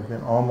fire had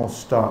been almost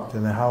stopped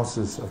in the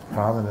houses of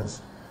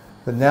brahmanas,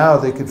 but now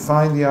they could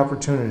find the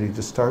opportunity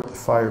to start the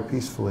fire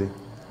peacefully.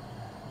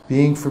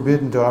 Being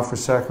forbidden to offer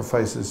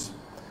sacrifices,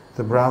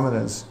 the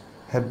brahmanas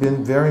had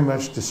been very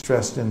much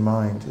distressed in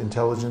mind,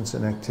 intelligence,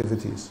 and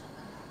activities.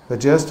 But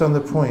just on the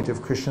point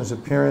of Krishna's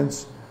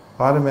appearance,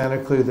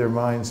 automatically their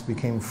minds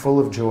became full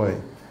of joy,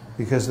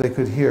 because they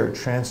could hear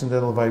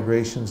transcendental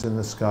vibrations in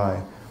the sky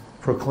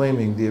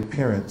proclaiming the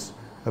appearance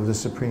of the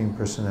Supreme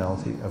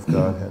Personality of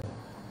Godhead.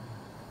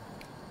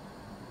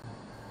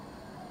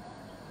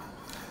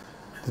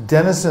 The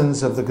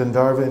denizens of the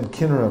Gandharva and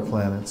Kinnara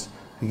planets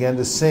began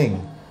to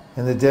sing,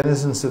 and the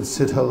denizens of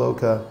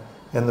Siddhaloka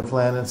and the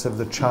planets of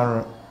the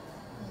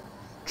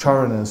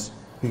Charanas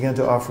began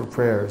to offer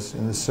prayers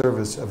in the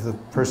service of the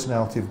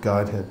Personality of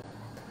Godhead.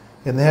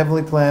 In the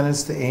heavenly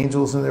planets, the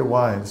angels and their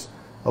wives,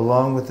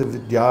 along with the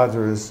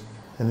Vidyadharas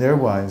and their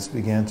wives,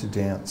 began to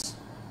dance.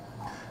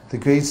 The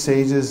great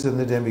sages and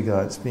the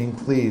demigods, being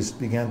pleased,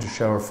 began to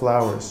shower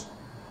flowers.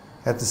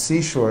 At the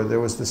seashore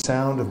there was the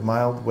sound of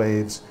mild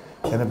waves,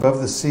 and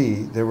above the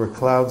sea there were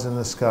clouds in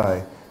the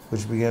sky,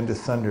 which began to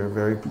thunder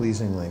very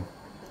pleasingly.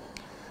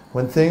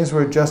 When things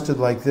were adjusted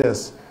like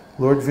this,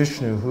 Lord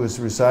Vishnu, who is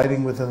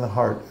residing within the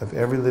heart of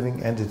every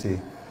living entity,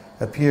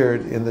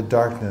 appeared in the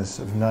darkness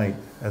of night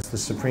as the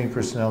Supreme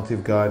Personality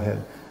of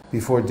Godhead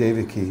before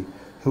Devaki,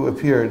 who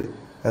appeared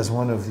as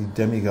one of the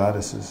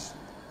demigoddesses.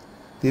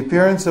 The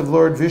appearance of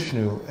Lord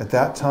Vishnu at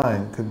that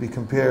time could be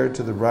compared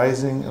to the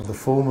rising of the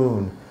full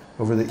moon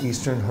over the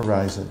eastern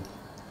horizon.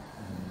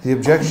 The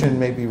objection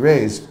may be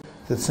raised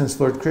that since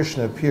Lord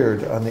Krishna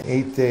appeared on the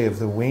 8th day of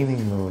the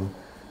waning moon,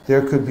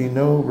 there could be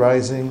no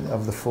rising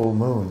of the full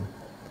moon.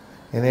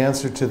 In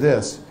answer to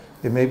this,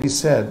 it may be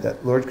said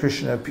that Lord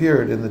Krishna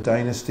appeared in the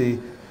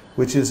dynasty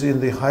which is in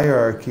the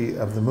hierarchy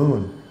of the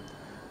moon.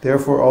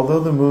 Therefore,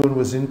 although the moon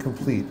was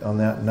incomplete on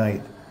that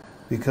night,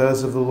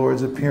 because of the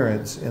Lord's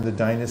appearance in the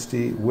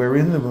dynasty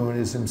wherein the moon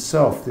is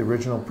himself the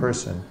original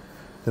person,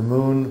 the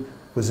moon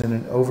was in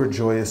an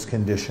overjoyous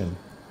condition.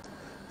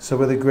 So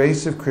by the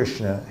grace of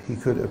Krishna, he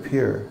could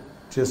appear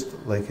just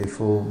like a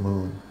full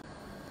moon.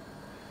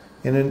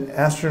 In an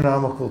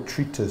astronomical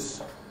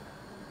treatise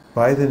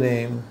by the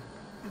name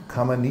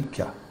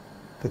Kamanikya,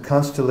 the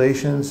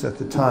constellations at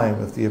the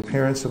time of the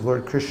appearance of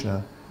Lord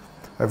Krishna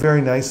are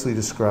very nicely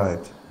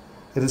described.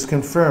 It is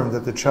confirmed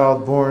that the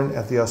child born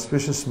at the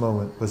auspicious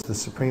moment was the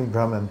Supreme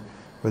Brahman,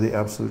 or the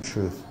Absolute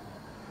Truth.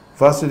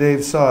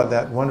 Vasudeva saw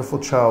that wonderful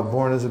child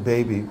born as a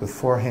baby with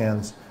 4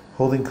 hands,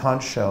 holding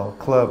conch shell,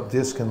 club,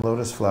 disc, and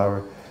lotus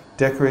flower,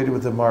 decorated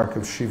with the mark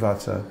of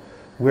Srivatsa,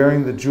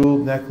 wearing the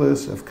jeweled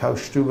necklace of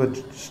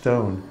Kaustuba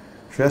stone,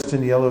 dressed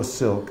in yellow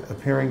silk,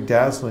 appearing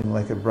dazzling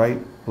like a bright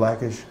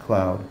blackish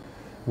cloud,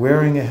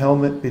 wearing a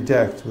helmet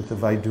bedecked with the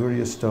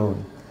Vaidurya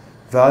stone,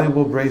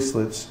 valuable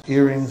bracelets,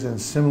 earrings, and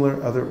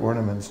similar other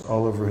ornaments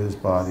all over his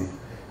body,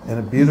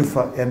 and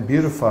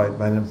beautified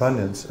by an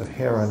abundance of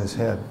hair on his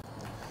head.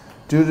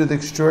 Due to the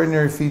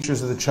extraordinary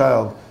features of the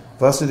child,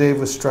 Vasudeva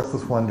was struck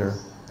with wonder.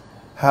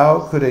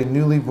 How could a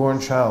newly born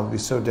child be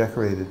so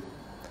decorated?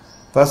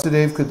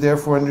 Vasudeva could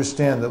therefore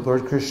understand that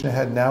Lord Krishna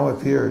had now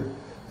appeared,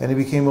 and he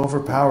became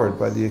overpowered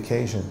by the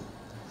occasion.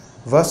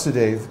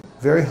 Vasudeva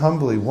very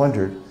humbly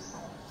wondered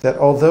that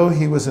although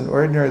he was an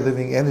ordinary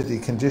living entity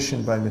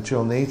conditioned by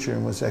material nature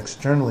and was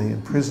externally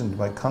imprisoned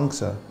by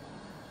Kamsa,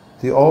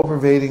 the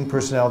all-pervading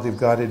personality of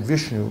Godhead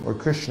Vishnu, or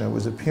Krishna,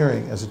 was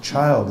appearing as a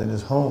child in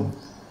his home,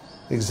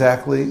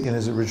 exactly in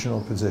his original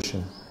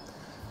position.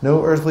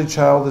 No earthly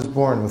child is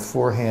born with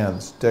 4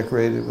 hands,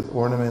 decorated with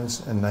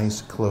ornaments and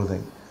nice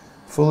clothing,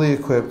 fully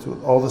equipped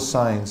with all the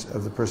signs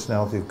of the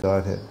personality of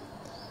Godhead.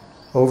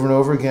 Over and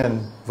over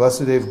again,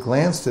 Vasudeva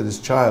glanced at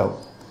his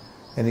child,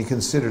 and he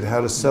considered how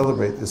to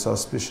celebrate this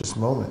auspicious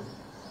moment.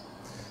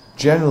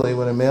 Generally,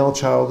 when a male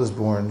child is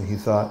born, he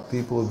thought,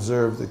 people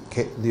observe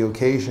the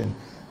occasion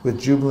with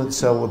jubilant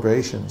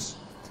celebrations.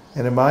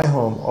 And in my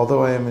home,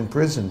 although I am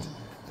imprisoned,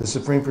 the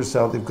Supreme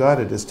Personality of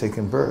Godhead has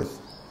taken birth.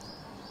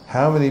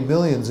 How many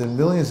millions and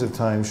millions of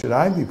times should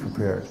I be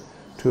prepared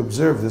to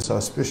observe this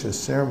auspicious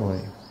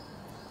ceremony?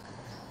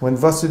 When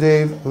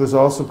Vasudeva, who is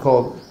also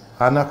called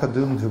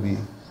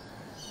Anakadundubi,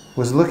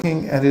 was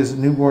looking at his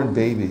newborn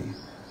baby,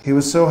 he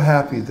was so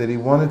happy that he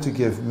wanted to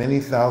give many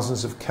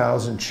thousands of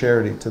cows in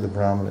charity to the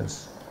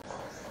Brahmanas.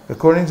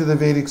 According to the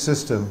Vedic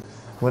system,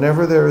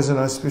 whenever there is an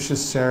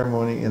auspicious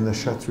ceremony in the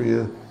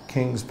Kshatriya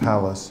king's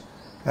palace,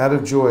 out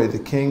of joy the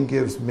king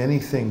gives many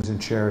things in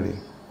charity.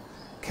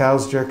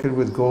 Cows decorated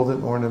with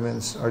golden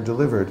ornaments are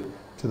delivered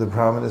to the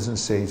Brahmanas and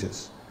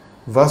sages.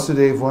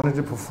 Vasudeva wanted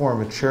to perform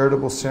a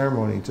charitable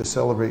ceremony to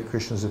celebrate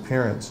Krishna's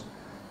appearance,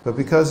 but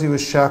because he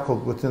was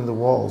shackled within the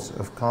walls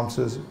of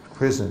Kamsa's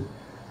prison,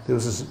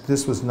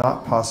 this was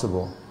not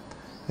possible.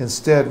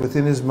 Instead,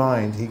 within his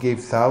mind, he gave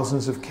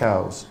thousands of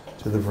cows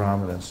to the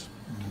Brahmanas.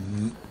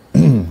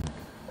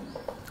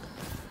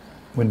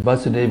 When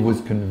Vasudeva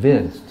was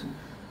convinced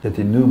that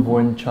the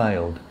newborn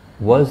child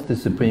was the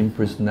Supreme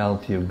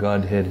Personality of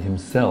Godhead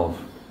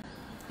himself,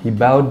 he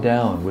bowed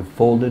down with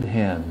folded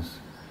hands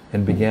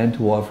and began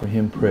to offer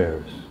him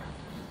prayers.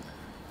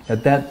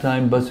 At that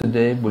time,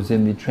 Vasudeva was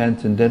in the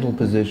transcendental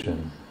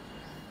position,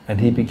 and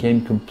he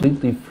became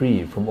completely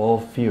free from all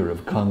fear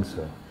of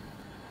Kamsa.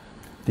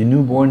 The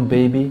newborn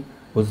baby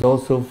was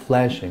also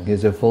flashing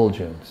his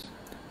effulgence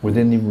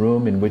within the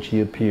room in which he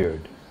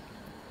appeared.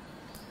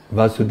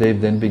 Vasudeva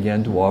then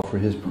began to offer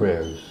his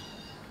prayers.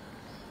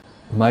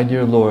 My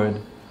dear Lord,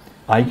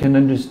 I can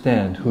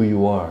understand who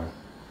you are.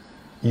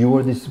 You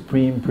are the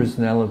Supreme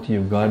Personality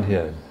of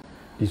Godhead,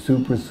 the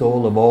Super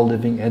Soul of all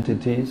living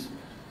entities,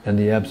 and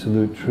the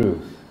Absolute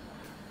Truth.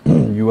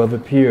 You have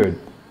appeared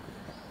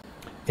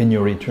in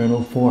your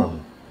eternal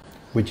form,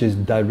 which is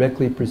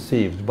directly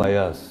perceived by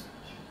us.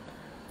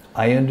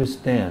 I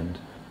understand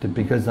that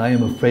because I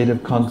am afraid of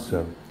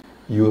Kamsa,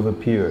 you have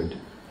appeared,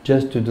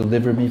 just to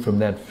deliver me from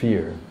that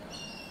fear.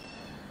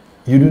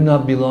 You do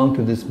not belong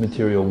to this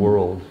material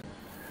world.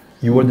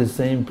 You are the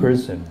same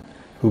person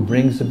who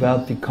brings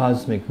about the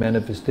cosmic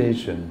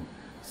manifestation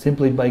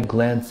simply by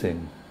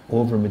glancing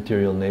over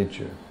material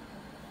nature.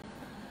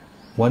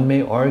 One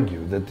may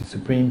argue that the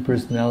Supreme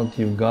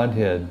Personality of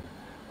Godhead,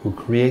 who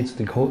creates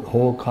the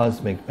whole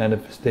cosmic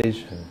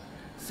manifestation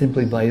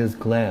simply by his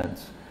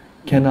glance,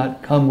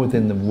 cannot come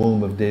within the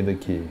womb of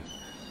Devaki,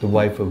 the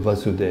wife of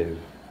Vasudeva.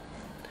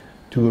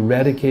 To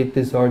eradicate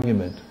this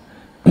argument,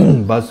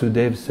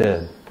 Vasudeva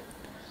said,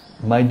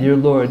 "My dear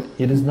Lord,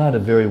 it is not a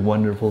very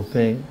wonderful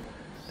thing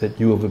that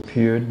you have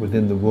appeared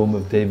within the womb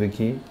of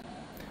Devaki,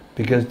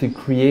 because the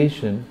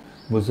creation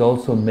was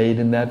also made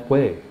in that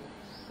way.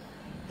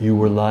 You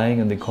were lying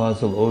in the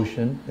causal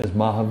ocean as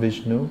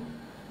Mahavishnu,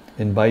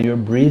 and by your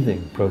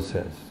breathing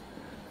process,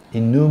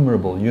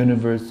 innumerable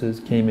universes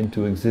came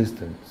into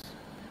existence.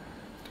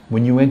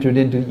 When you entered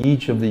into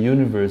each of the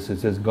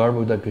universes as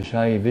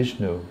Garbhodakashayi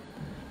Vishnu,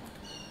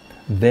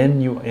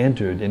 then you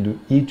entered into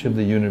each of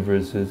the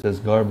universes as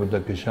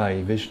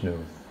Garbhodakashayi Vishnu.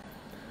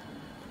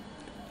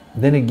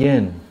 Then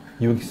again,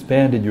 you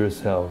expanded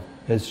yourself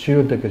as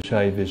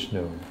Kshirodakashayi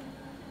Vishnu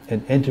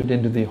and entered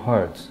into the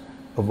hearts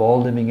of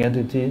all living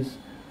entities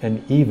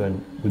and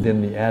even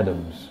within the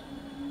atoms.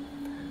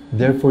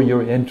 Therefore,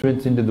 your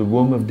entrance into the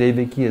womb of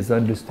Devaki is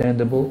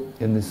understandable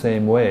in the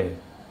same way.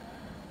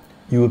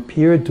 You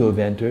appeared to have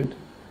entered,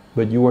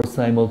 but you are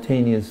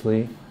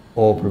simultaneously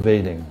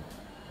all-pervading.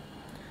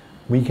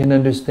 We can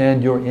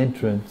understand your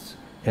entrance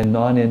and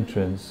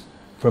non-entrance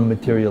from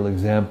material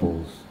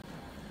examples.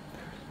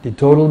 The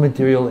total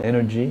material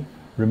energy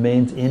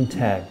remains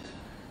intact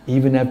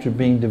even after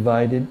being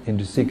divided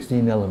into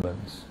 16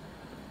 elements.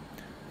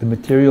 The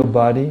material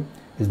body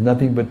is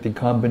nothing but the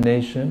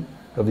combination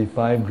of the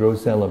 5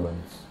 gross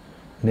elements,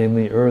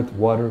 namely earth,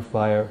 water,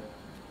 fire,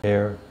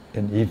 air,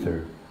 and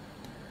ether.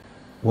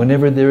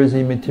 Whenever there is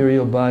a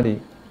material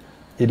body,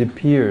 it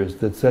appears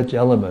that such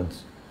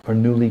elements are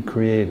newly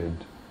created.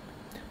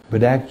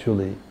 But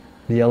actually,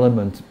 the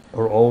elements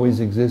are always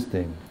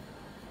existing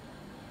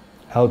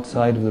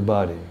outside of the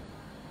body.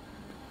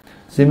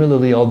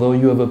 Similarly, although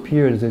you have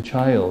appeared as a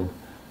child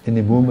in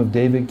the womb of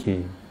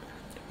Devaki,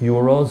 you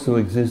are also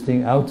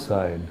existing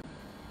outside.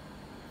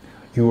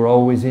 You are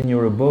always in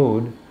your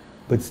abode,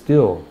 but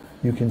still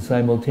you can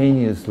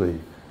simultaneously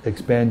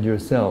expand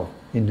yourself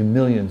into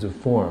millions of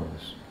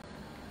forms.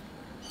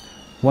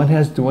 One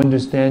has to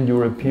understand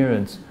your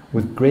appearance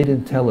with great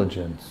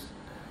intelligence,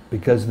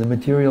 because the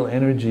material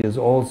energy is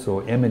also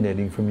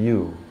emanating from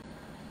you.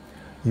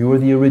 You are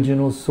the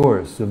original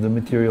source of the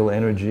material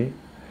energy,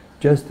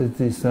 just as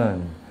the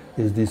sun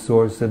is the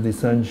source of the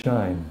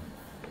sunshine.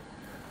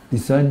 The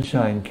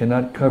sunshine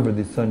cannot cover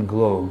the sun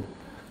globe,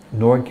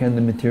 nor can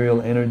the material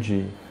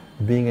energy,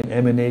 being an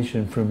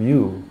emanation from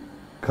you,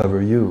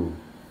 cover you.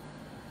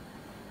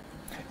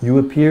 You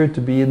appear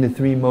to be in the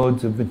 3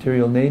 modes of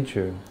material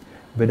nature,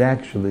 but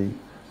actually,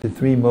 the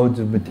 3 modes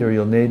of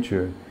material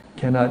nature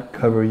cannot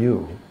cover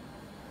you.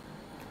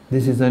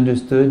 This is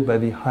understood by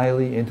the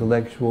highly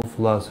intellectual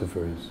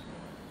philosophers.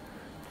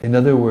 In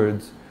other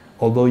words,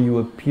 although you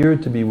appear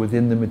to be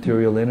within the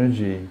material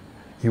energy,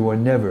 you are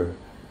never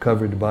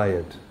covered by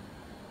it.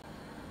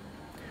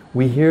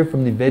 We hear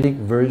from the Vedic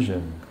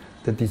version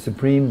that the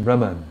Supreme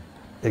Brahman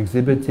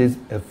exhibits his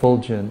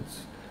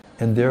effulgence,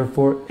 and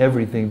therefore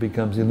everything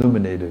becomes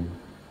illuminated.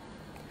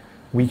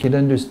 We can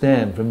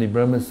understand from the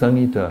Brahma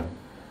Samhita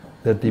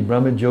that the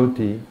Brahma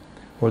Jyoti,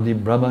 or the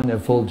Brahman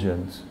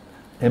effulgence,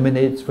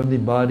 emanates from the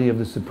body of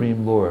the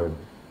Supreme Lord.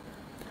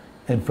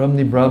 And from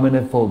the Brahman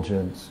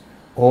effulgence,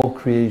 all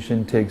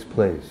creation takes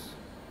place.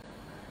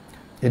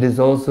 It is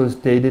also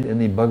stated in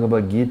the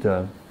Bhagavad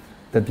Gita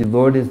that the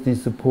Lord is the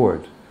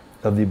support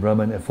of the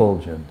Brahman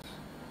effulgence.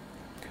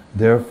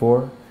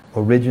 Therefore,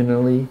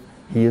 originally,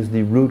 he is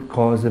the root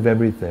cause of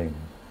everything.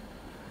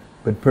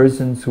 But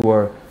persons who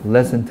are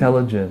less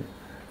intelligent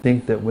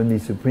think that when the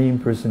Supreme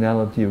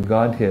Personality of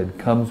Godhead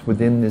comes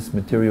within this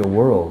material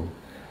world,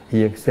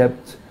 he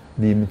accepts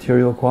the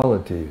material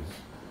qualities.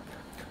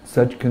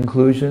 Such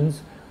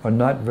conclusions are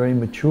not very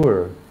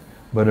mature,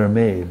 but are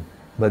made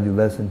by the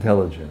less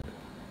intelligent.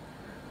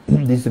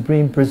 The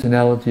Supreme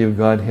Personality of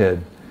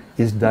Godhead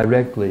is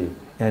directly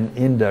and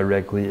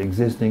indirectly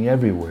existing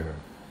everywhere.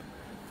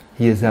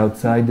 He is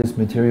outside this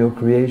material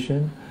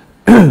creation,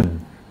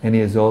 and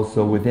he is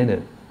also within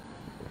it.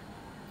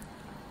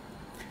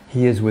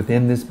 He is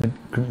within this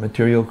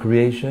material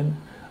creation,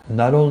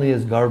 not only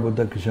as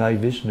Garbhodakashayi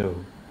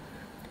Vishnu,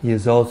 he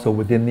is also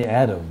within the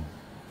atom.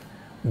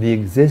 The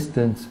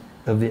existence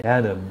of the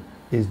atom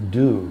is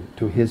due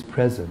to his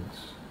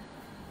presence.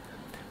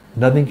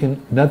 Nothing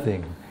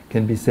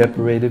can be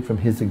separated from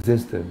his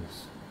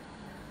existence.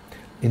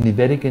 In the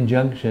Vedic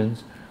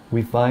injunctions,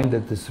 we find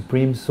that the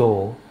Supreme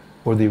Soul,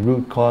 or the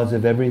root cause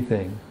of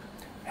everything,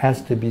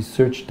 has to be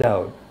searched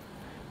out,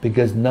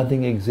 because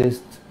nothing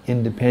exists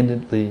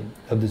independently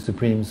of the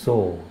Supreme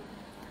Soul.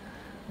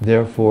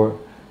 Therefore,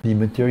 the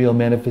material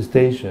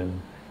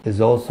manifestation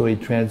is also a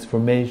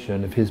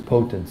transformation of his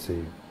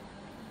potency.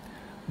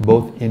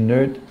 Both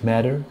inert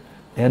matter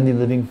and the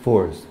living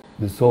force,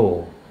 the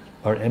soul,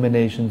 are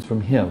emanations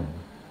from him.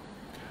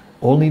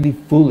 Only the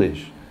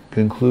foolish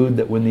conclude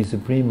that when the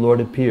Supreme Lord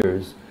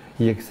appears,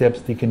 he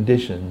accepts the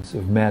conditions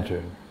of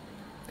matter.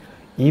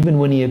 Even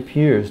when he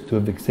appears to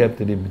have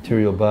accepted a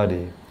material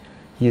body,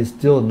 he is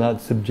still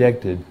not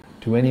subjected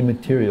to any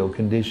material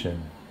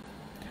condition.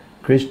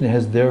 Krishna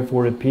has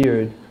therefore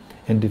appeared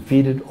and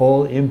defeated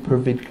all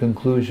imperfect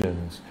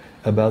conclusions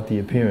about the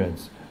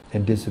appearance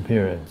and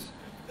disappearance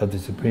of the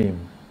Supreme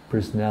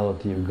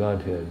Personality of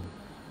Godhead.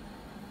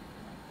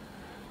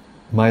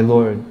 My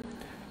Lord,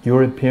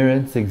 your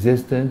appearance,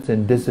 existence,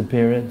 and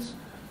disappearance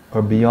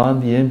are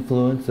beyond the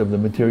influence of the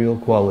material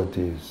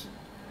qualities.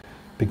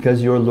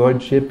 Because your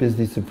Lordship is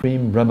the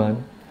Supreme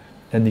Brahman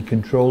and the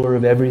controller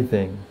of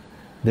everything,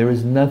 there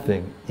is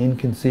nothing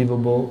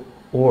inconceivable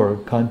or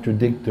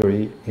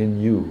contradictory in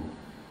you.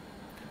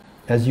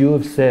 As you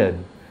have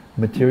said,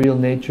 material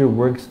nature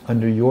works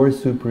under your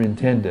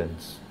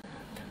superintendence,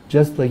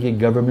 just like a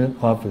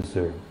government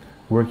officer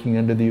working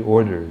under the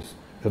orders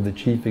of the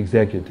chief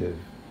executive.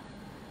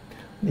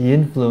 The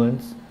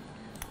influence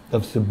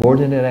of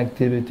subordinate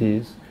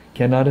activities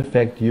cannot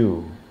affect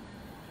you.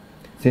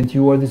 Since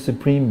you are the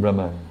Supreme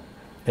Brahman,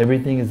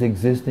 everything is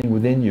existing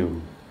within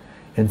you,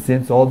 and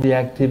since all the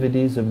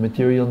activities of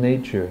material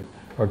nature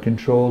are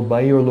controlled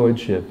by your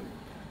Lordship,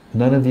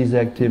 none of these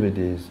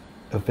activities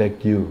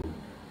affect you.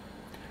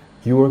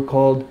 You are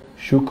called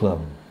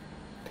Shuklam.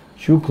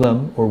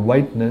 Shuklam, or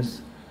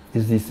whiteness,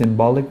 is the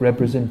symbolic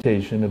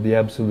representation of the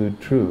Absolute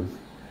Truth,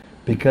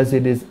 because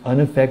it is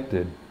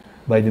unaffected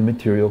by the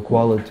material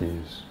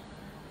qualities.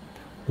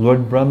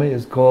 Lord Brahma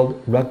is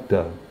called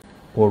Rakta,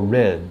 or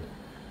red,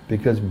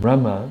 because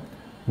Brahma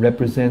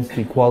represents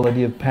the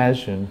quality of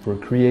passion for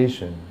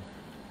creation.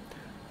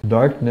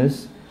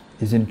 Darkness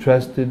is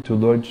entrusted to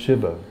Lord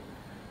Shiva,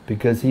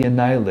 because he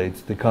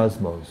annihilates the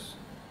cosmos.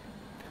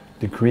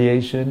 The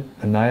creation,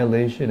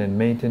 annihilation, and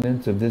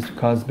maintenance of this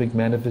cosmic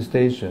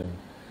manifestation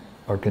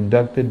are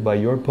conducted by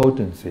your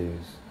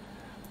potencies,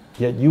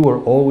 yet you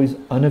are always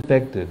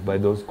unaffected by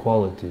those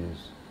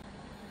qualities.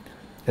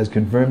 As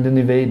confirmed in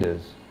the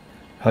Vedas,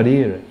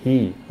 Harir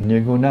hi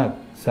nirgunat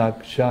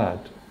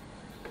sakshat,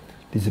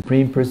 the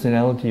Supreme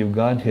Personality of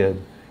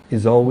Godhead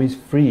is always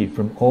free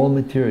from all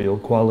material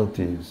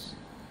qualities.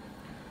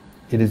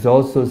 It is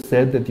also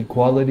said that the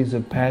qualities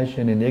of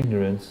passion and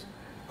ignorance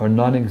are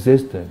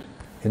non-existent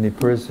in the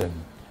person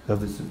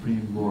of the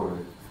Supreme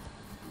Lord.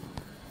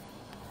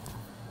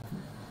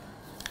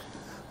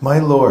 My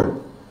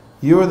Lord,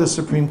 you are the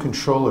Supreme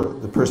Controller,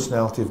 the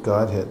Personality of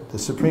Godhead, the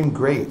Supreme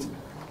Great,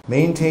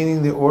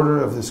 maintaining the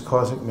order of this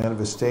cosmic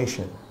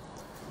manifestation.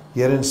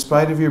 Yet in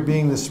spite of your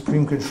being the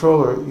Supreme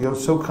Controller, you have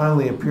so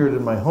kindly appeared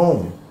in my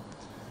home.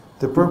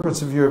 The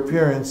purpose of your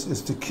appearance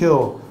is to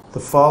kill the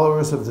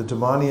followers of the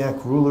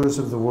demoniac rulers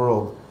of the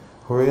world,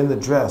 who are in the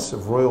dress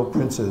of royal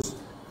princes,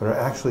 but are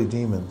actually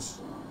demons.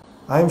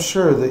 I am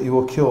sure that you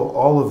will kill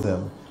all of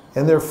them,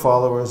 and their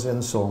followers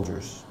and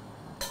soldiers.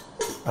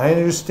 I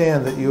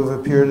understand that you have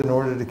appeared in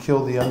order to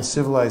kill the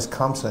uncivilized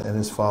Kamsa and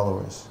his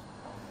followers.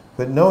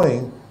 But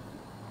knowing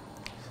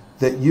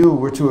that you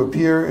were to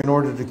appear in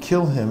order to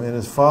kill him and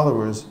his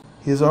followers,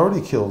 he has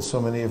already killed so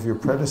many of your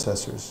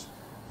predecessors,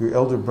 your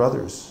elder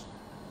brothers.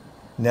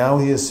 Now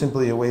he is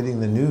simply awaiting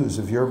the news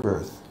of your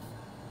birth.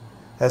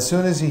 As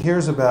soon as he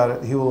hears about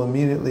it, he will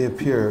immediately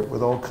appear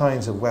with all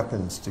kinds of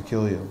weapons to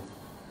kill you.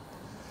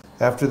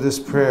 After this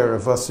prayer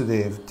of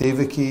Vasudeva,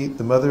 Devaki,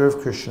 the mother of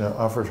Krishna,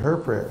 offered her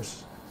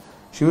prayers.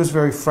 She was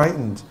very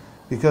frightened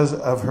because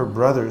of her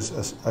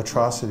brother's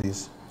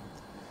atrocities.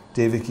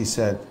 Devaki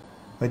said,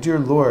 "My dear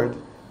Lord,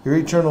 your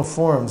eternal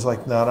forms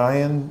like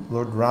Narayan,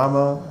 Lord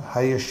Rama,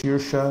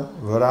 Hayashirsha,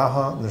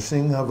 Varaha,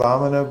 Nrsimha,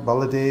 Vamana,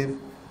 Baladev,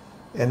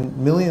 and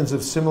millions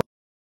of similar,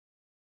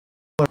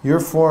 your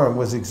form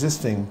was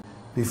existing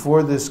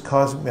before this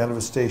cosmic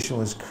manifestation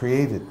was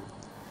created.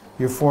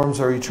 Your forms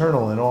are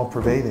eternal and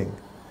all-pervading.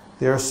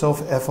 They are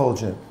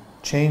self-effulgent,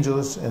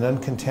 changeless, and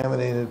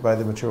uncontaminated by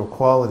the material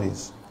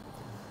qualities.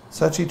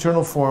 Such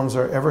eternal forms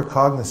are ever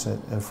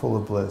cognizant and full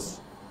of bliss.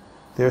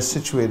 They are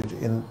situated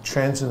in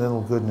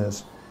transcendental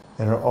goodness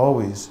and are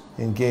always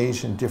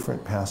engaged in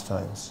different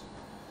pastimes.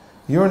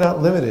 You are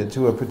not limited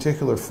to a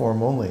particular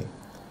form only.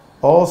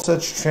 All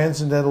such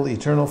transcendental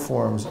eternal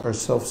forms are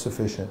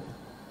self-sufficient.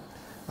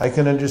 I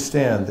can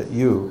understand that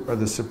you are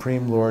the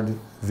Supreme Lord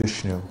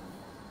Vishnu."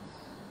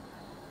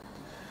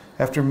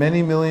 After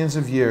many millions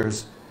of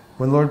years,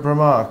 when Lord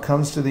Brahma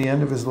comes to the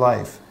end of his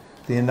life,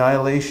 the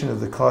annihilation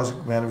of the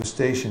cosmic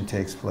manifestation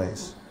takes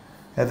place.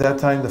 At that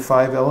time, the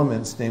 5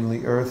 elements,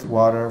 namely earth,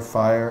 water,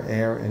 fire,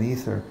 air, and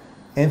ether,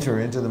 enter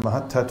into the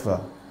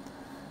Mahatattva.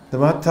 The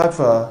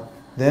Mahatattva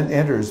then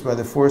enters by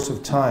the force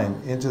of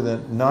time into the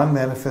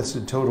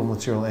non-manifested total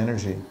material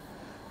energy.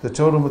 The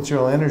total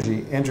material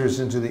energy enters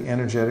into the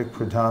energetic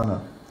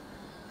pradhana,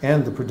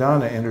 and the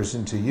pradhana enters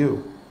into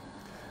you.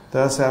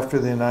 Thus, after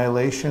the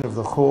annihilation of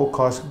the whole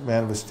cosmic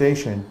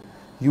manifestation,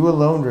 you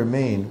alone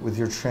remain with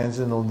your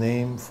transcendental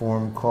name,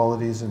 form,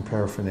 qualities, and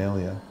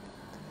paraphernalia.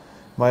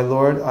 My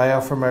Lord, I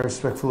offer my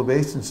respectful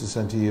obeisances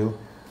unto you,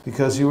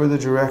 because you are the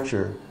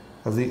director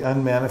of the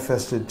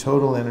unmanifested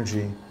total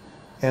energy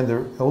and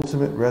the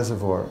ultimate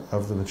reservoir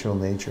of the material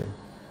nature.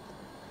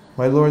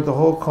 My Lord, the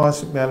whole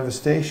cosmic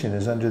manifestation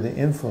is under the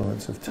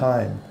influence of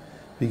time,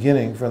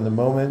 beginning from the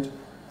moment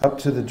up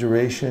to the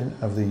duration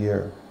of the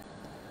year.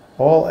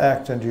 All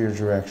act under your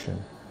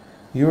direction.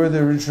 You are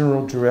the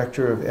original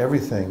director of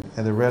everything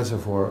and the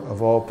reservoir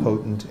of all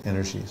potent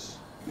energies.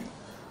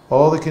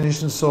 All the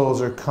conditioned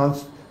souls are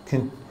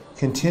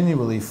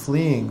continually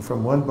fleeing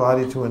from one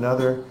body to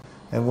another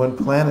and one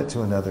planet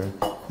to another,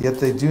 yet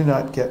they do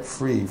not get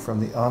free from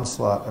the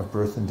onslaught of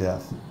birth and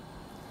death.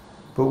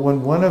 But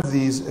when one of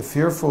these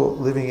fearful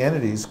living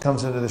entities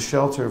comes under the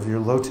shelter of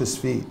your lotus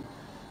feet,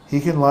 he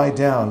can lie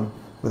down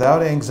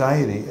without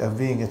anxiety of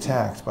being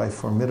attacked by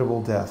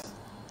formidable death.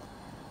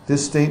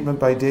 This statement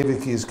by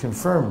Devaki is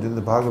confirmed in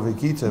the Bhagavad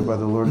Gita by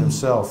the Lord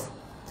himself.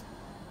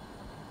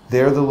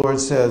 There the Lord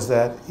says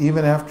that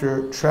even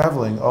after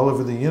traveling all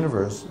over the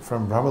universe,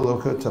 from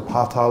Brahmaloka to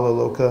Patala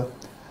Loka,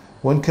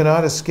 one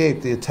cannot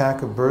escape the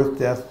attack of birth,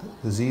 death,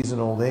 disease, and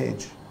old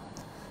age.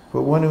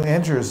 But one who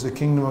enters the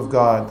kingdom of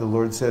God, the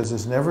Lord says,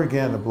 is never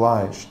again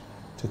obliged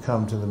to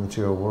come to the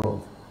material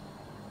world.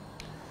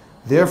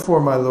 Therefore,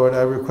 my Lord,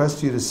 I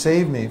request you to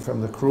save me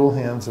from the cruel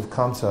hands of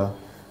Kamsa,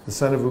 the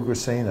son of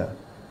Ugrasena.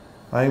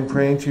 I am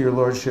praying to your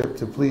Lordship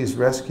to please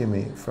rescue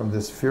me from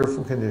this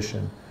fearful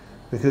condition,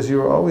 because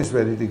you are always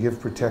ready to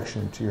give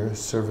protection to your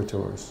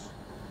servitors.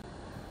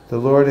 The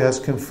Lord has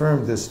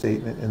confirmed this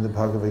statement in the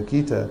Bhagavad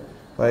Gita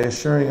by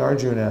assuring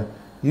Arjuna,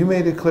 you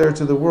may declare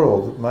to the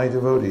world that my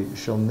devotee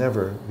shall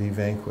never be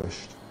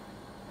vanquished.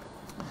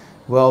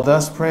 While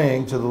thus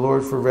praying to the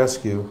Lord for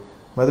rescue,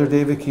 Mother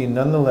Devaki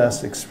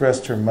nonetheless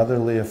expressed her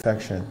motherly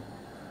affection.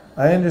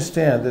 I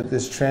understand that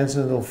this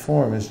transcendental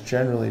form is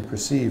generally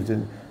perceived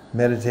in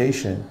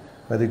meditation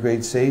by the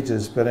great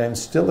sages, but I am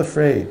still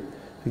afraid,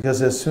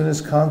 because as soon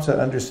as Kamsa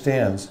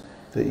understands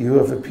that you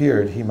have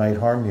appeared, he might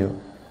harm you.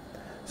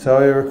 So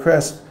I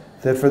request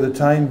that for the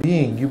time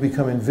being you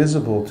become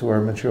invisible to our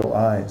material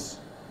eyes.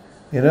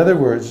 In other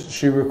words,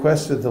 she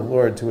requested the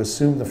Lord to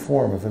assume the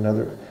form of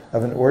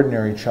an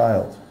ordinary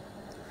child.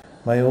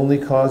 My only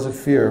cause of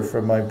fear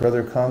from my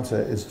brother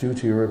Kamsa is due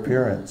to your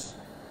appearance.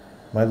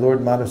 My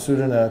Lord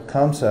Madhusudana,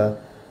 Kamsa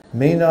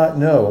may not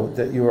know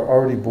that you are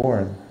already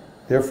born.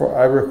 Therefore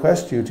I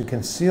request you to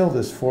conceal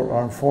this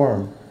four-armed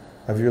form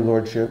of your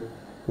Lordship,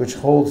 which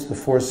holds the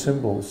four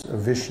symbols of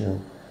Vishnu,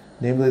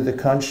 namely the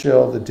conch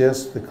shell, the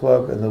disc, the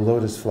club, and the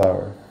lotus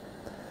flower.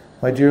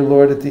 My dear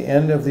Lord, at the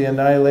end of the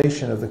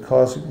annihilation of the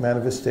cosmic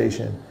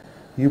manifestation,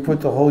 you put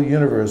the whole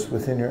universe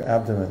within your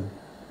abdomen.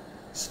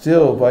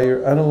 Still, by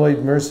your unalloyed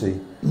mercy,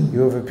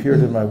 you have appeared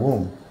in my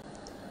womb.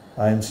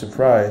 I am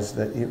surprised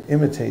that you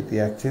imitate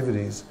the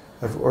activities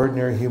of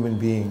ordinary human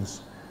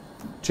beings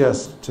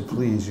just to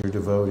please your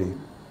devotee.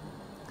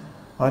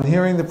 On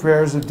hearing the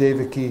prayers of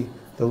Devaki,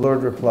 the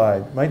Lord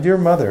replied, my dear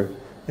mother,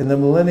 in the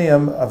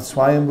millennium of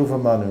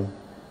Swayambhuva Manu,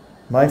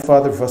 my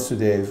father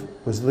Vasudeva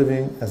was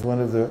living as one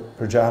of the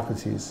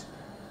Prajapatis.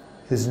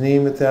 His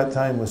name at that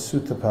time was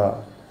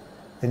Sutapa,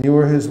 and you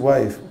were his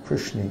wife,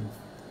 Prishni.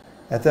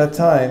 At that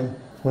time,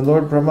 when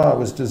Lord Brahma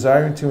was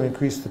desiring to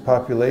increase the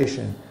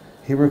population,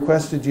 he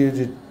requested you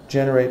to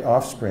generate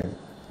offspring.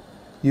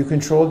 You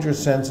controlled your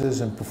senses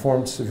and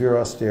performed severe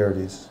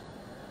austerities.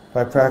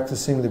 By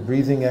practicing the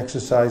breathing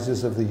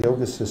exercises of the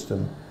yoga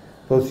system,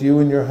 both you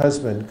and your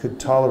husband could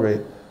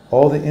tolerate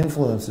all the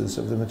influences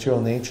of the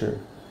material nature,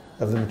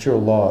 of the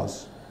material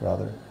laws,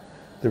 rather.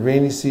 The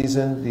rainy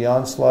season, the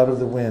onslaught of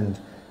the wind,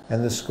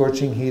 and the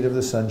scorching heat of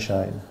the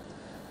sunshine.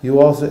 You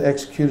also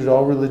executed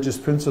all religious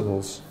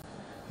principles.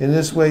 In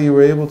this way you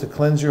were able to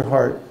cleanse your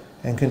heart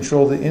and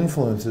control the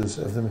influences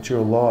of the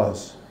material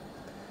laws.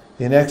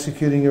 In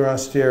executing your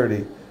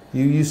austerity,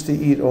 you used to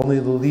eat only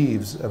the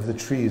leaves of the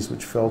trees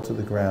which fell to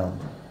the ground.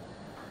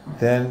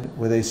 Then,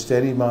 with a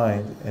steady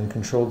mind and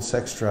controlled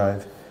sex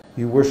drive,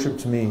 you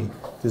worshipped me,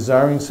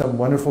 desiring some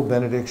wonderful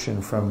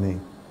benediction from me.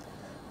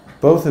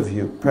 Both of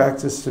you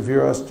practiced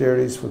severe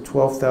austerities for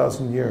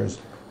 12,000 years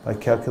by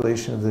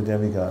calculation of the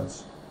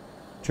demigods.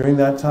 During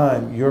that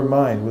time, your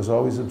mind was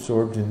always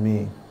absorbed in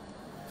me.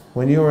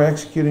 When you were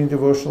executing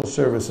devotional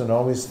service and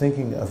always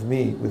thinking of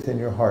me within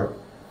your heart,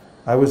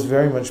 I was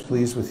very much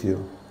pleased with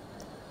you.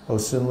 O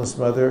sinless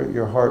mother,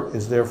 your heart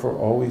is therefore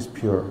always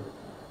pure.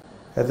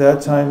 At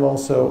that time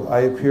also,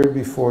 I appeared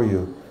before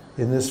you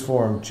in this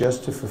form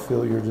just to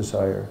fulfill your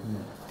desire,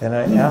 and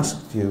I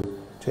asked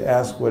you to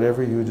ask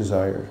whatever you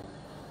desired.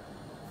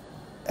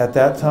 At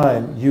that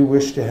time, you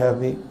wished to have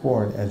me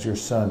born as your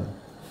son.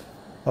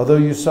 Although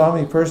you saw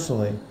me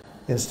personally,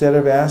 instead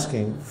of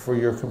asking for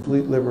your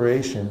complete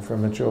liberation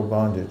from material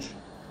bondage,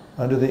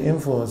 Under the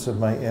influence of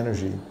my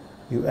energy,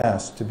 you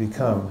asked to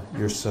become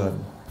your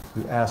son.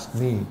 You asked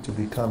me to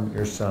become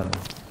your son.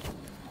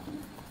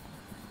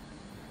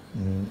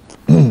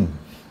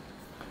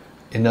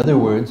 In other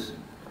words,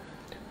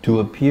 to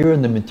appear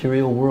in the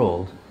material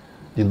world,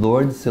 the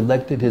Lord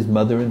selected his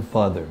mother and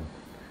father,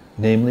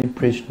 namely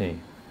Prishni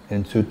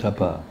and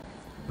Sutapa,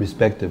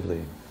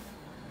 respectively.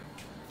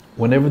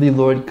 Whenever the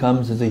Lord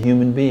comes as a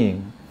human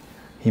being,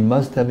 he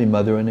must have a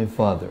mother and a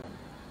father.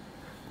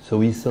 So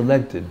he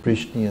selected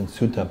Prishni and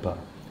Sutapa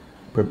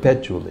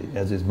perpetually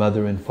as his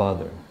mother and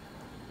father.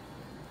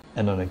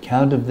 And on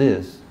account of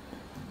this,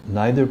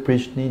 neither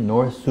Prishni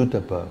nor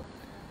Sutapa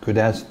could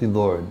ask the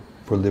Lord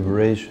for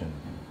liberation.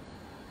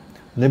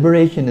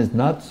 Liberation is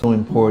not so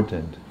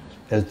important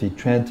as the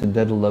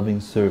transcendental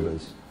loving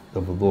service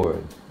of the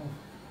Lord.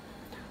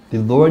 The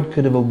Lord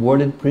could have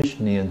awarded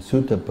Prishni and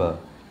Sutapa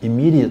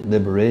immediate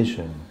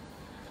liberation,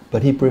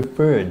 but he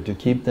preferred to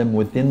keep them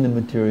within the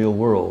material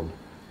world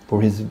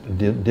for his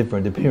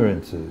different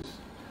appearances,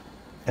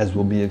 as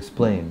will be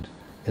explained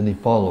in the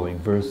following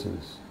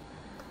verses.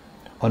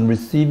 On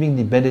receiving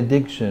the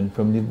benediction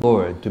from the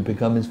Lord to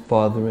become his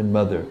father and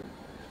mother,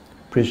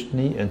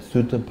 Prishni and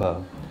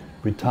Sutapa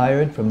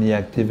retired from the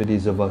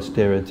activities of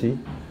austerity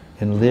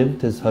and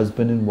lived as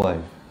husband and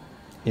wife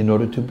in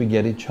order to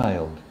beget a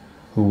child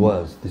who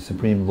was the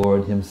Supreme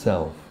Lord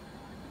himself.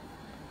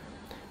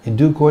 In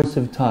due course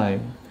of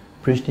time,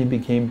 Prishni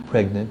became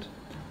pregnant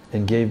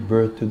and gave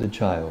birth to the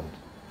child.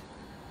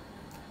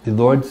 The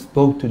Lord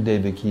spoke to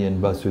Devaki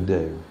and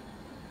Vasudeva.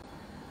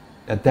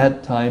 At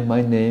that time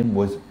my name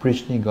was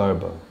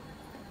Prishnigarbha.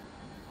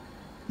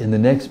 In the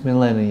next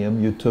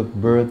millennium you took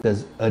birth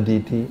as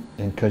Aditi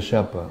and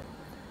Kashyapa,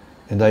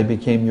 and I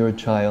became your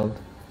child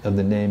of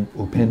the name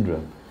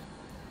Upendra.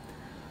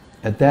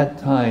 At that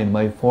time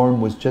my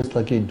form was just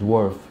like a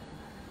dwarf,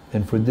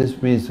 and for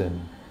this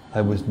reason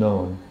I was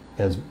known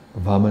as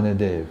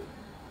Vamanadev.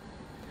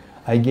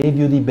 I gave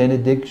you the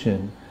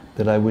benediction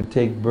that I would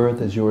take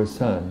birth as your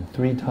son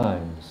 3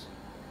 times.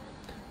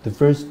 The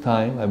first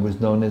time I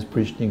was known as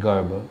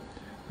Prishnigarbha,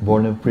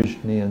 born of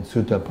Prishni and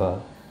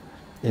Sutapa.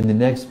 In the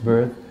next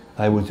birth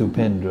I was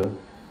Upendra,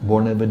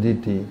 born of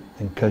Aditi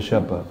and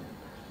Kashyapa.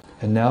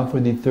 And now for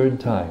the 3rd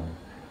time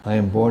I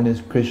am born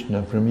as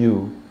Krishna from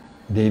you,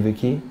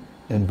 Devaki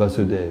and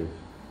Vasudeva.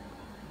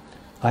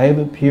 I have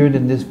appeared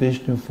in this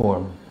Vishnu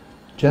form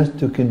just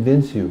to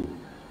convince you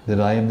that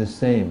I am the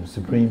same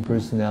Supreme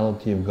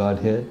Personality of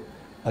Godhead,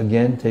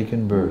 again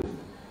taken birth.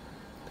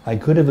 I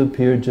could have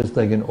appeared just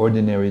like an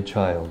ordinary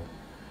child,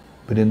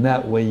 but in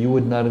that way you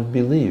would not have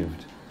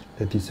believed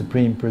that the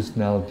Supreme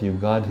Personality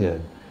of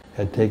Godhead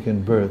had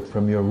taken birth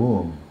from your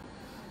womb.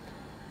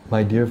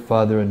 My dear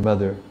father and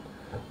mother,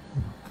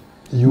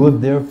 you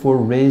have therefore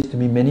raised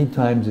me many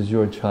times as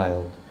your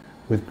child,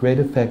 with great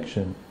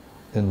affection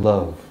and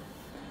love,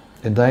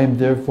 and I am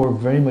therefore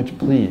very much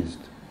pleased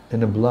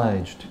and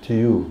obliged to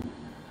you.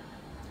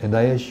 And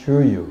I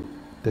assure you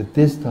that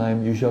this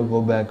time you shall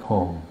go back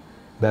home,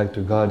 back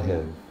to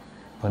Godhead,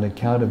 on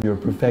account of your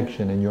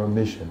perfection and your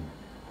mission.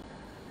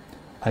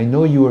 I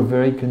know you are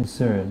very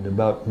concerned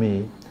about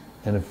me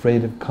and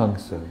afraid of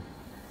Kamsa.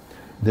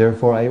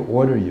 Therefore I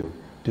order you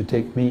to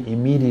take me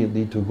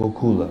immediately to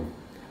Gokula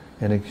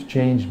and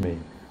exchange me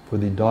for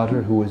the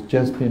daughter who has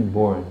just been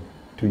born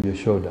to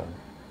Yashoda.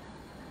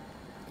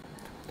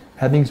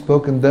 Having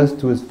spoken thus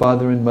to his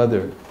father and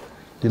mother,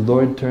 the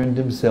Lord turned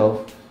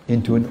himself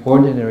into an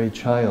ordinary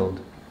child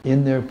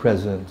in their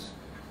presence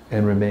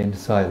and remained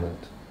silent.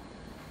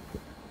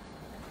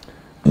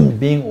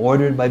 Being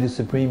ordered by the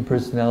Supreme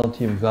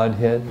Personality of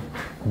Godhead,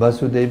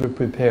 Vasudeva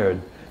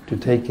prepared to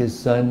take his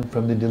son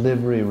from the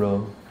delivery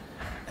room,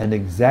 and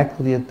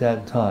exactly at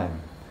that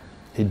time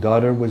a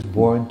daughter was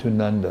born to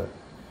Nanda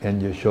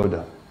and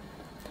Yashoda.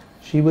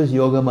 She was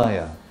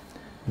Yogamaya,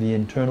 the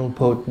internal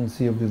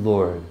potency of the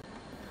Lord.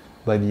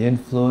 By the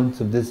influence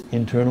of this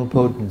internal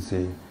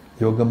potency,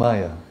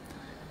 Yogamaya,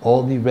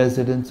 all the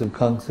residents of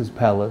Kamsa's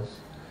palace,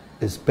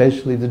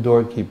 especially the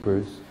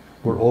doorkeepers,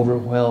 were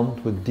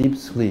overwhelmed with deep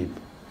sleep,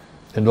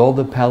 and all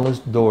the palace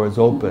doors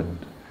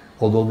opened,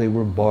 although they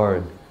were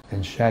barred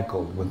and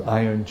shackled with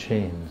iron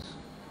chains.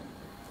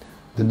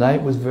 The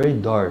night was very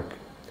dark,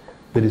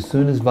 but as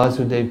soon as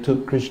Vasudeva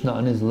took Krishna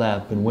on his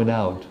lap and went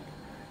out,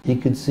 he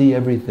could see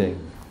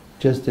everything,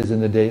 just as in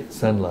the day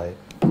sunlight.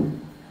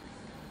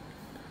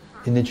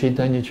 In the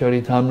Chaitanya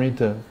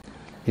Charitamrita,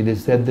 it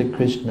is said that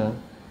Krishna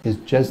is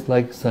just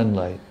like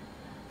sunlight,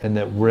 and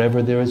that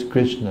wherever there is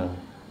Krishna,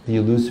 the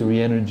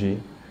illusory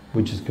energy,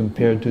 which is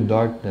compared to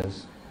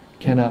darkness,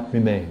 cannot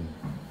remain.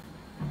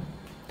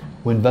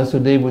 When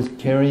Vasudeva was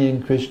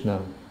carrying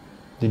Krishna,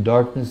 the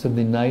darkness of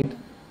the night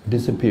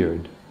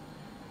disappeared.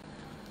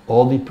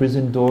 All the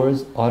prison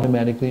doors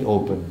automatically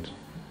opened.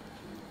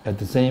 At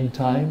the same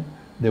time,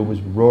 there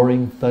was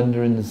roaring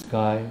thunder in the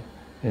sky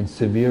and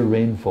severe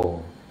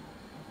rainfall.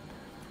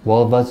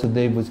 While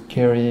Vasudeva was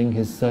carrying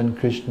his son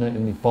Krishna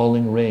in the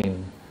falling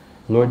rain,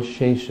 Lord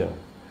Shesha,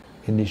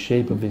 in the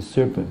shape of a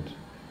serpent,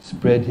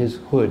 spread his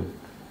hood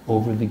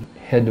over the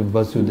head of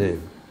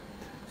Vasudeva,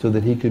 so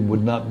that he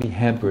would not be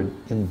hampered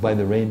by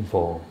the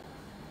rainfall.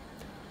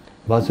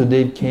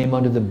 Vasudeva came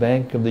onto the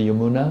bank of the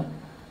Yamuna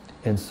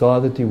and saw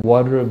that the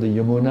water of the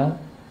Yamuna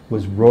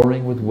was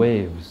roaring with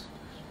waves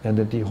and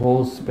that the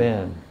whole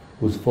span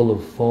was full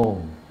of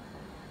foam.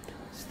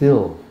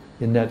 Still,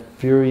 in that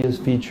furious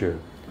feature,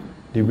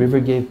 the river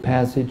gave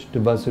passage to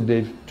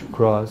Vasudeva to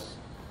cross,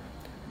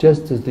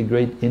 just as the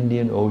great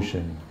Indian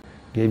Ocean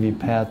gave a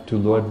path to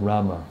Lord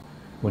Rama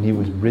when he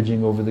was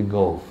bridging over the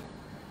gulf.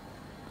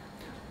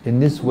 In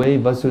this way,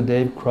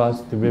 Vasudeva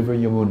crossed the river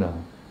Yamuna.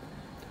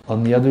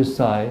 On the other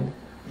side,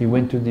 he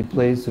went to the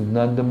place of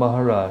Nanda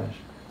Maharaj,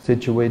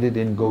 situated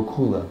in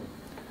Gokula,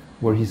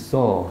 where he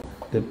saw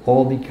that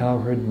all the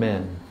cowherd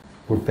men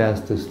were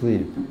fast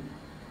asleep.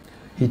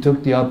 He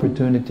took the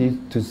opportunity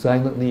to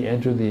silently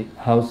enter the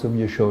house of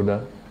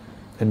Yashoda,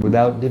 and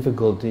without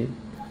difficulty,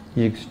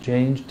 he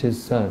exchanged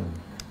his son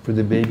for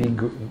the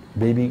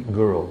baby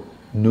girl,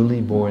 newly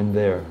born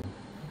there.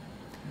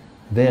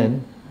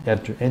 Then,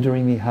 after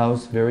entering the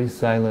house very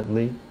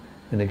silently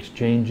and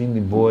exchanging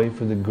the boy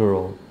for the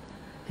girl,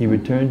 he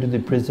returned to the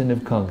prison of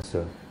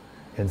Kamsa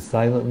and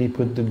silently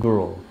put the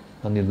girl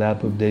on the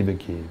lap of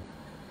Devaki.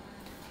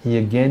 He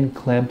again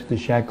clamped the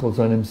shackles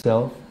on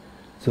himself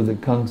so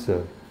that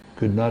Kamsa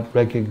could not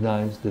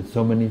recognize that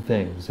so many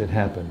things had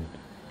happened.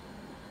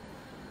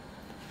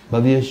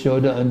 Mother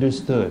Yashoda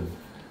understood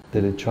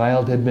that a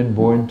child had been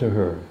born to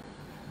her,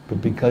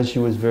 but because she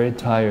was very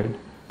tired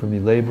from the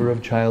labor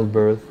of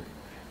childbirth,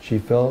 she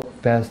fell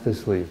fast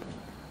asleep.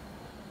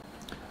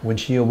 When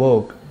she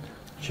awoke,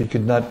 she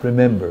could not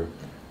remember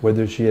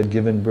whether she had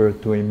given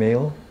birth to a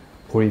male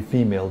or a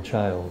female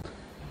child.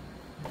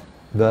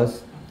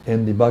 Thus,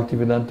 in the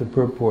Bhaktivedanta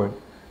purport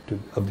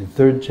of the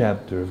 3rd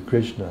chapter of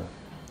Krishna,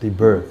 the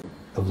birth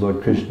of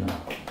Lord Krishna.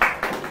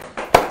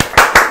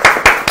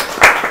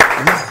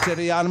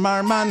 Natari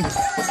Armarman,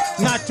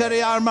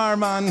 Natari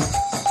Armarman,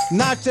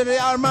 Natari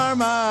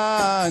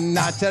Armarman,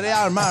 Natari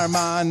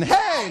Armarman,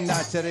 hey,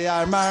 Natari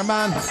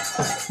Armarman,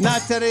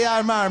 Natari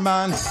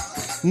Armarman,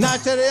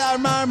 Natari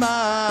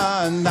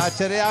Armarman,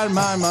 Natari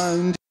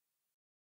Armarman.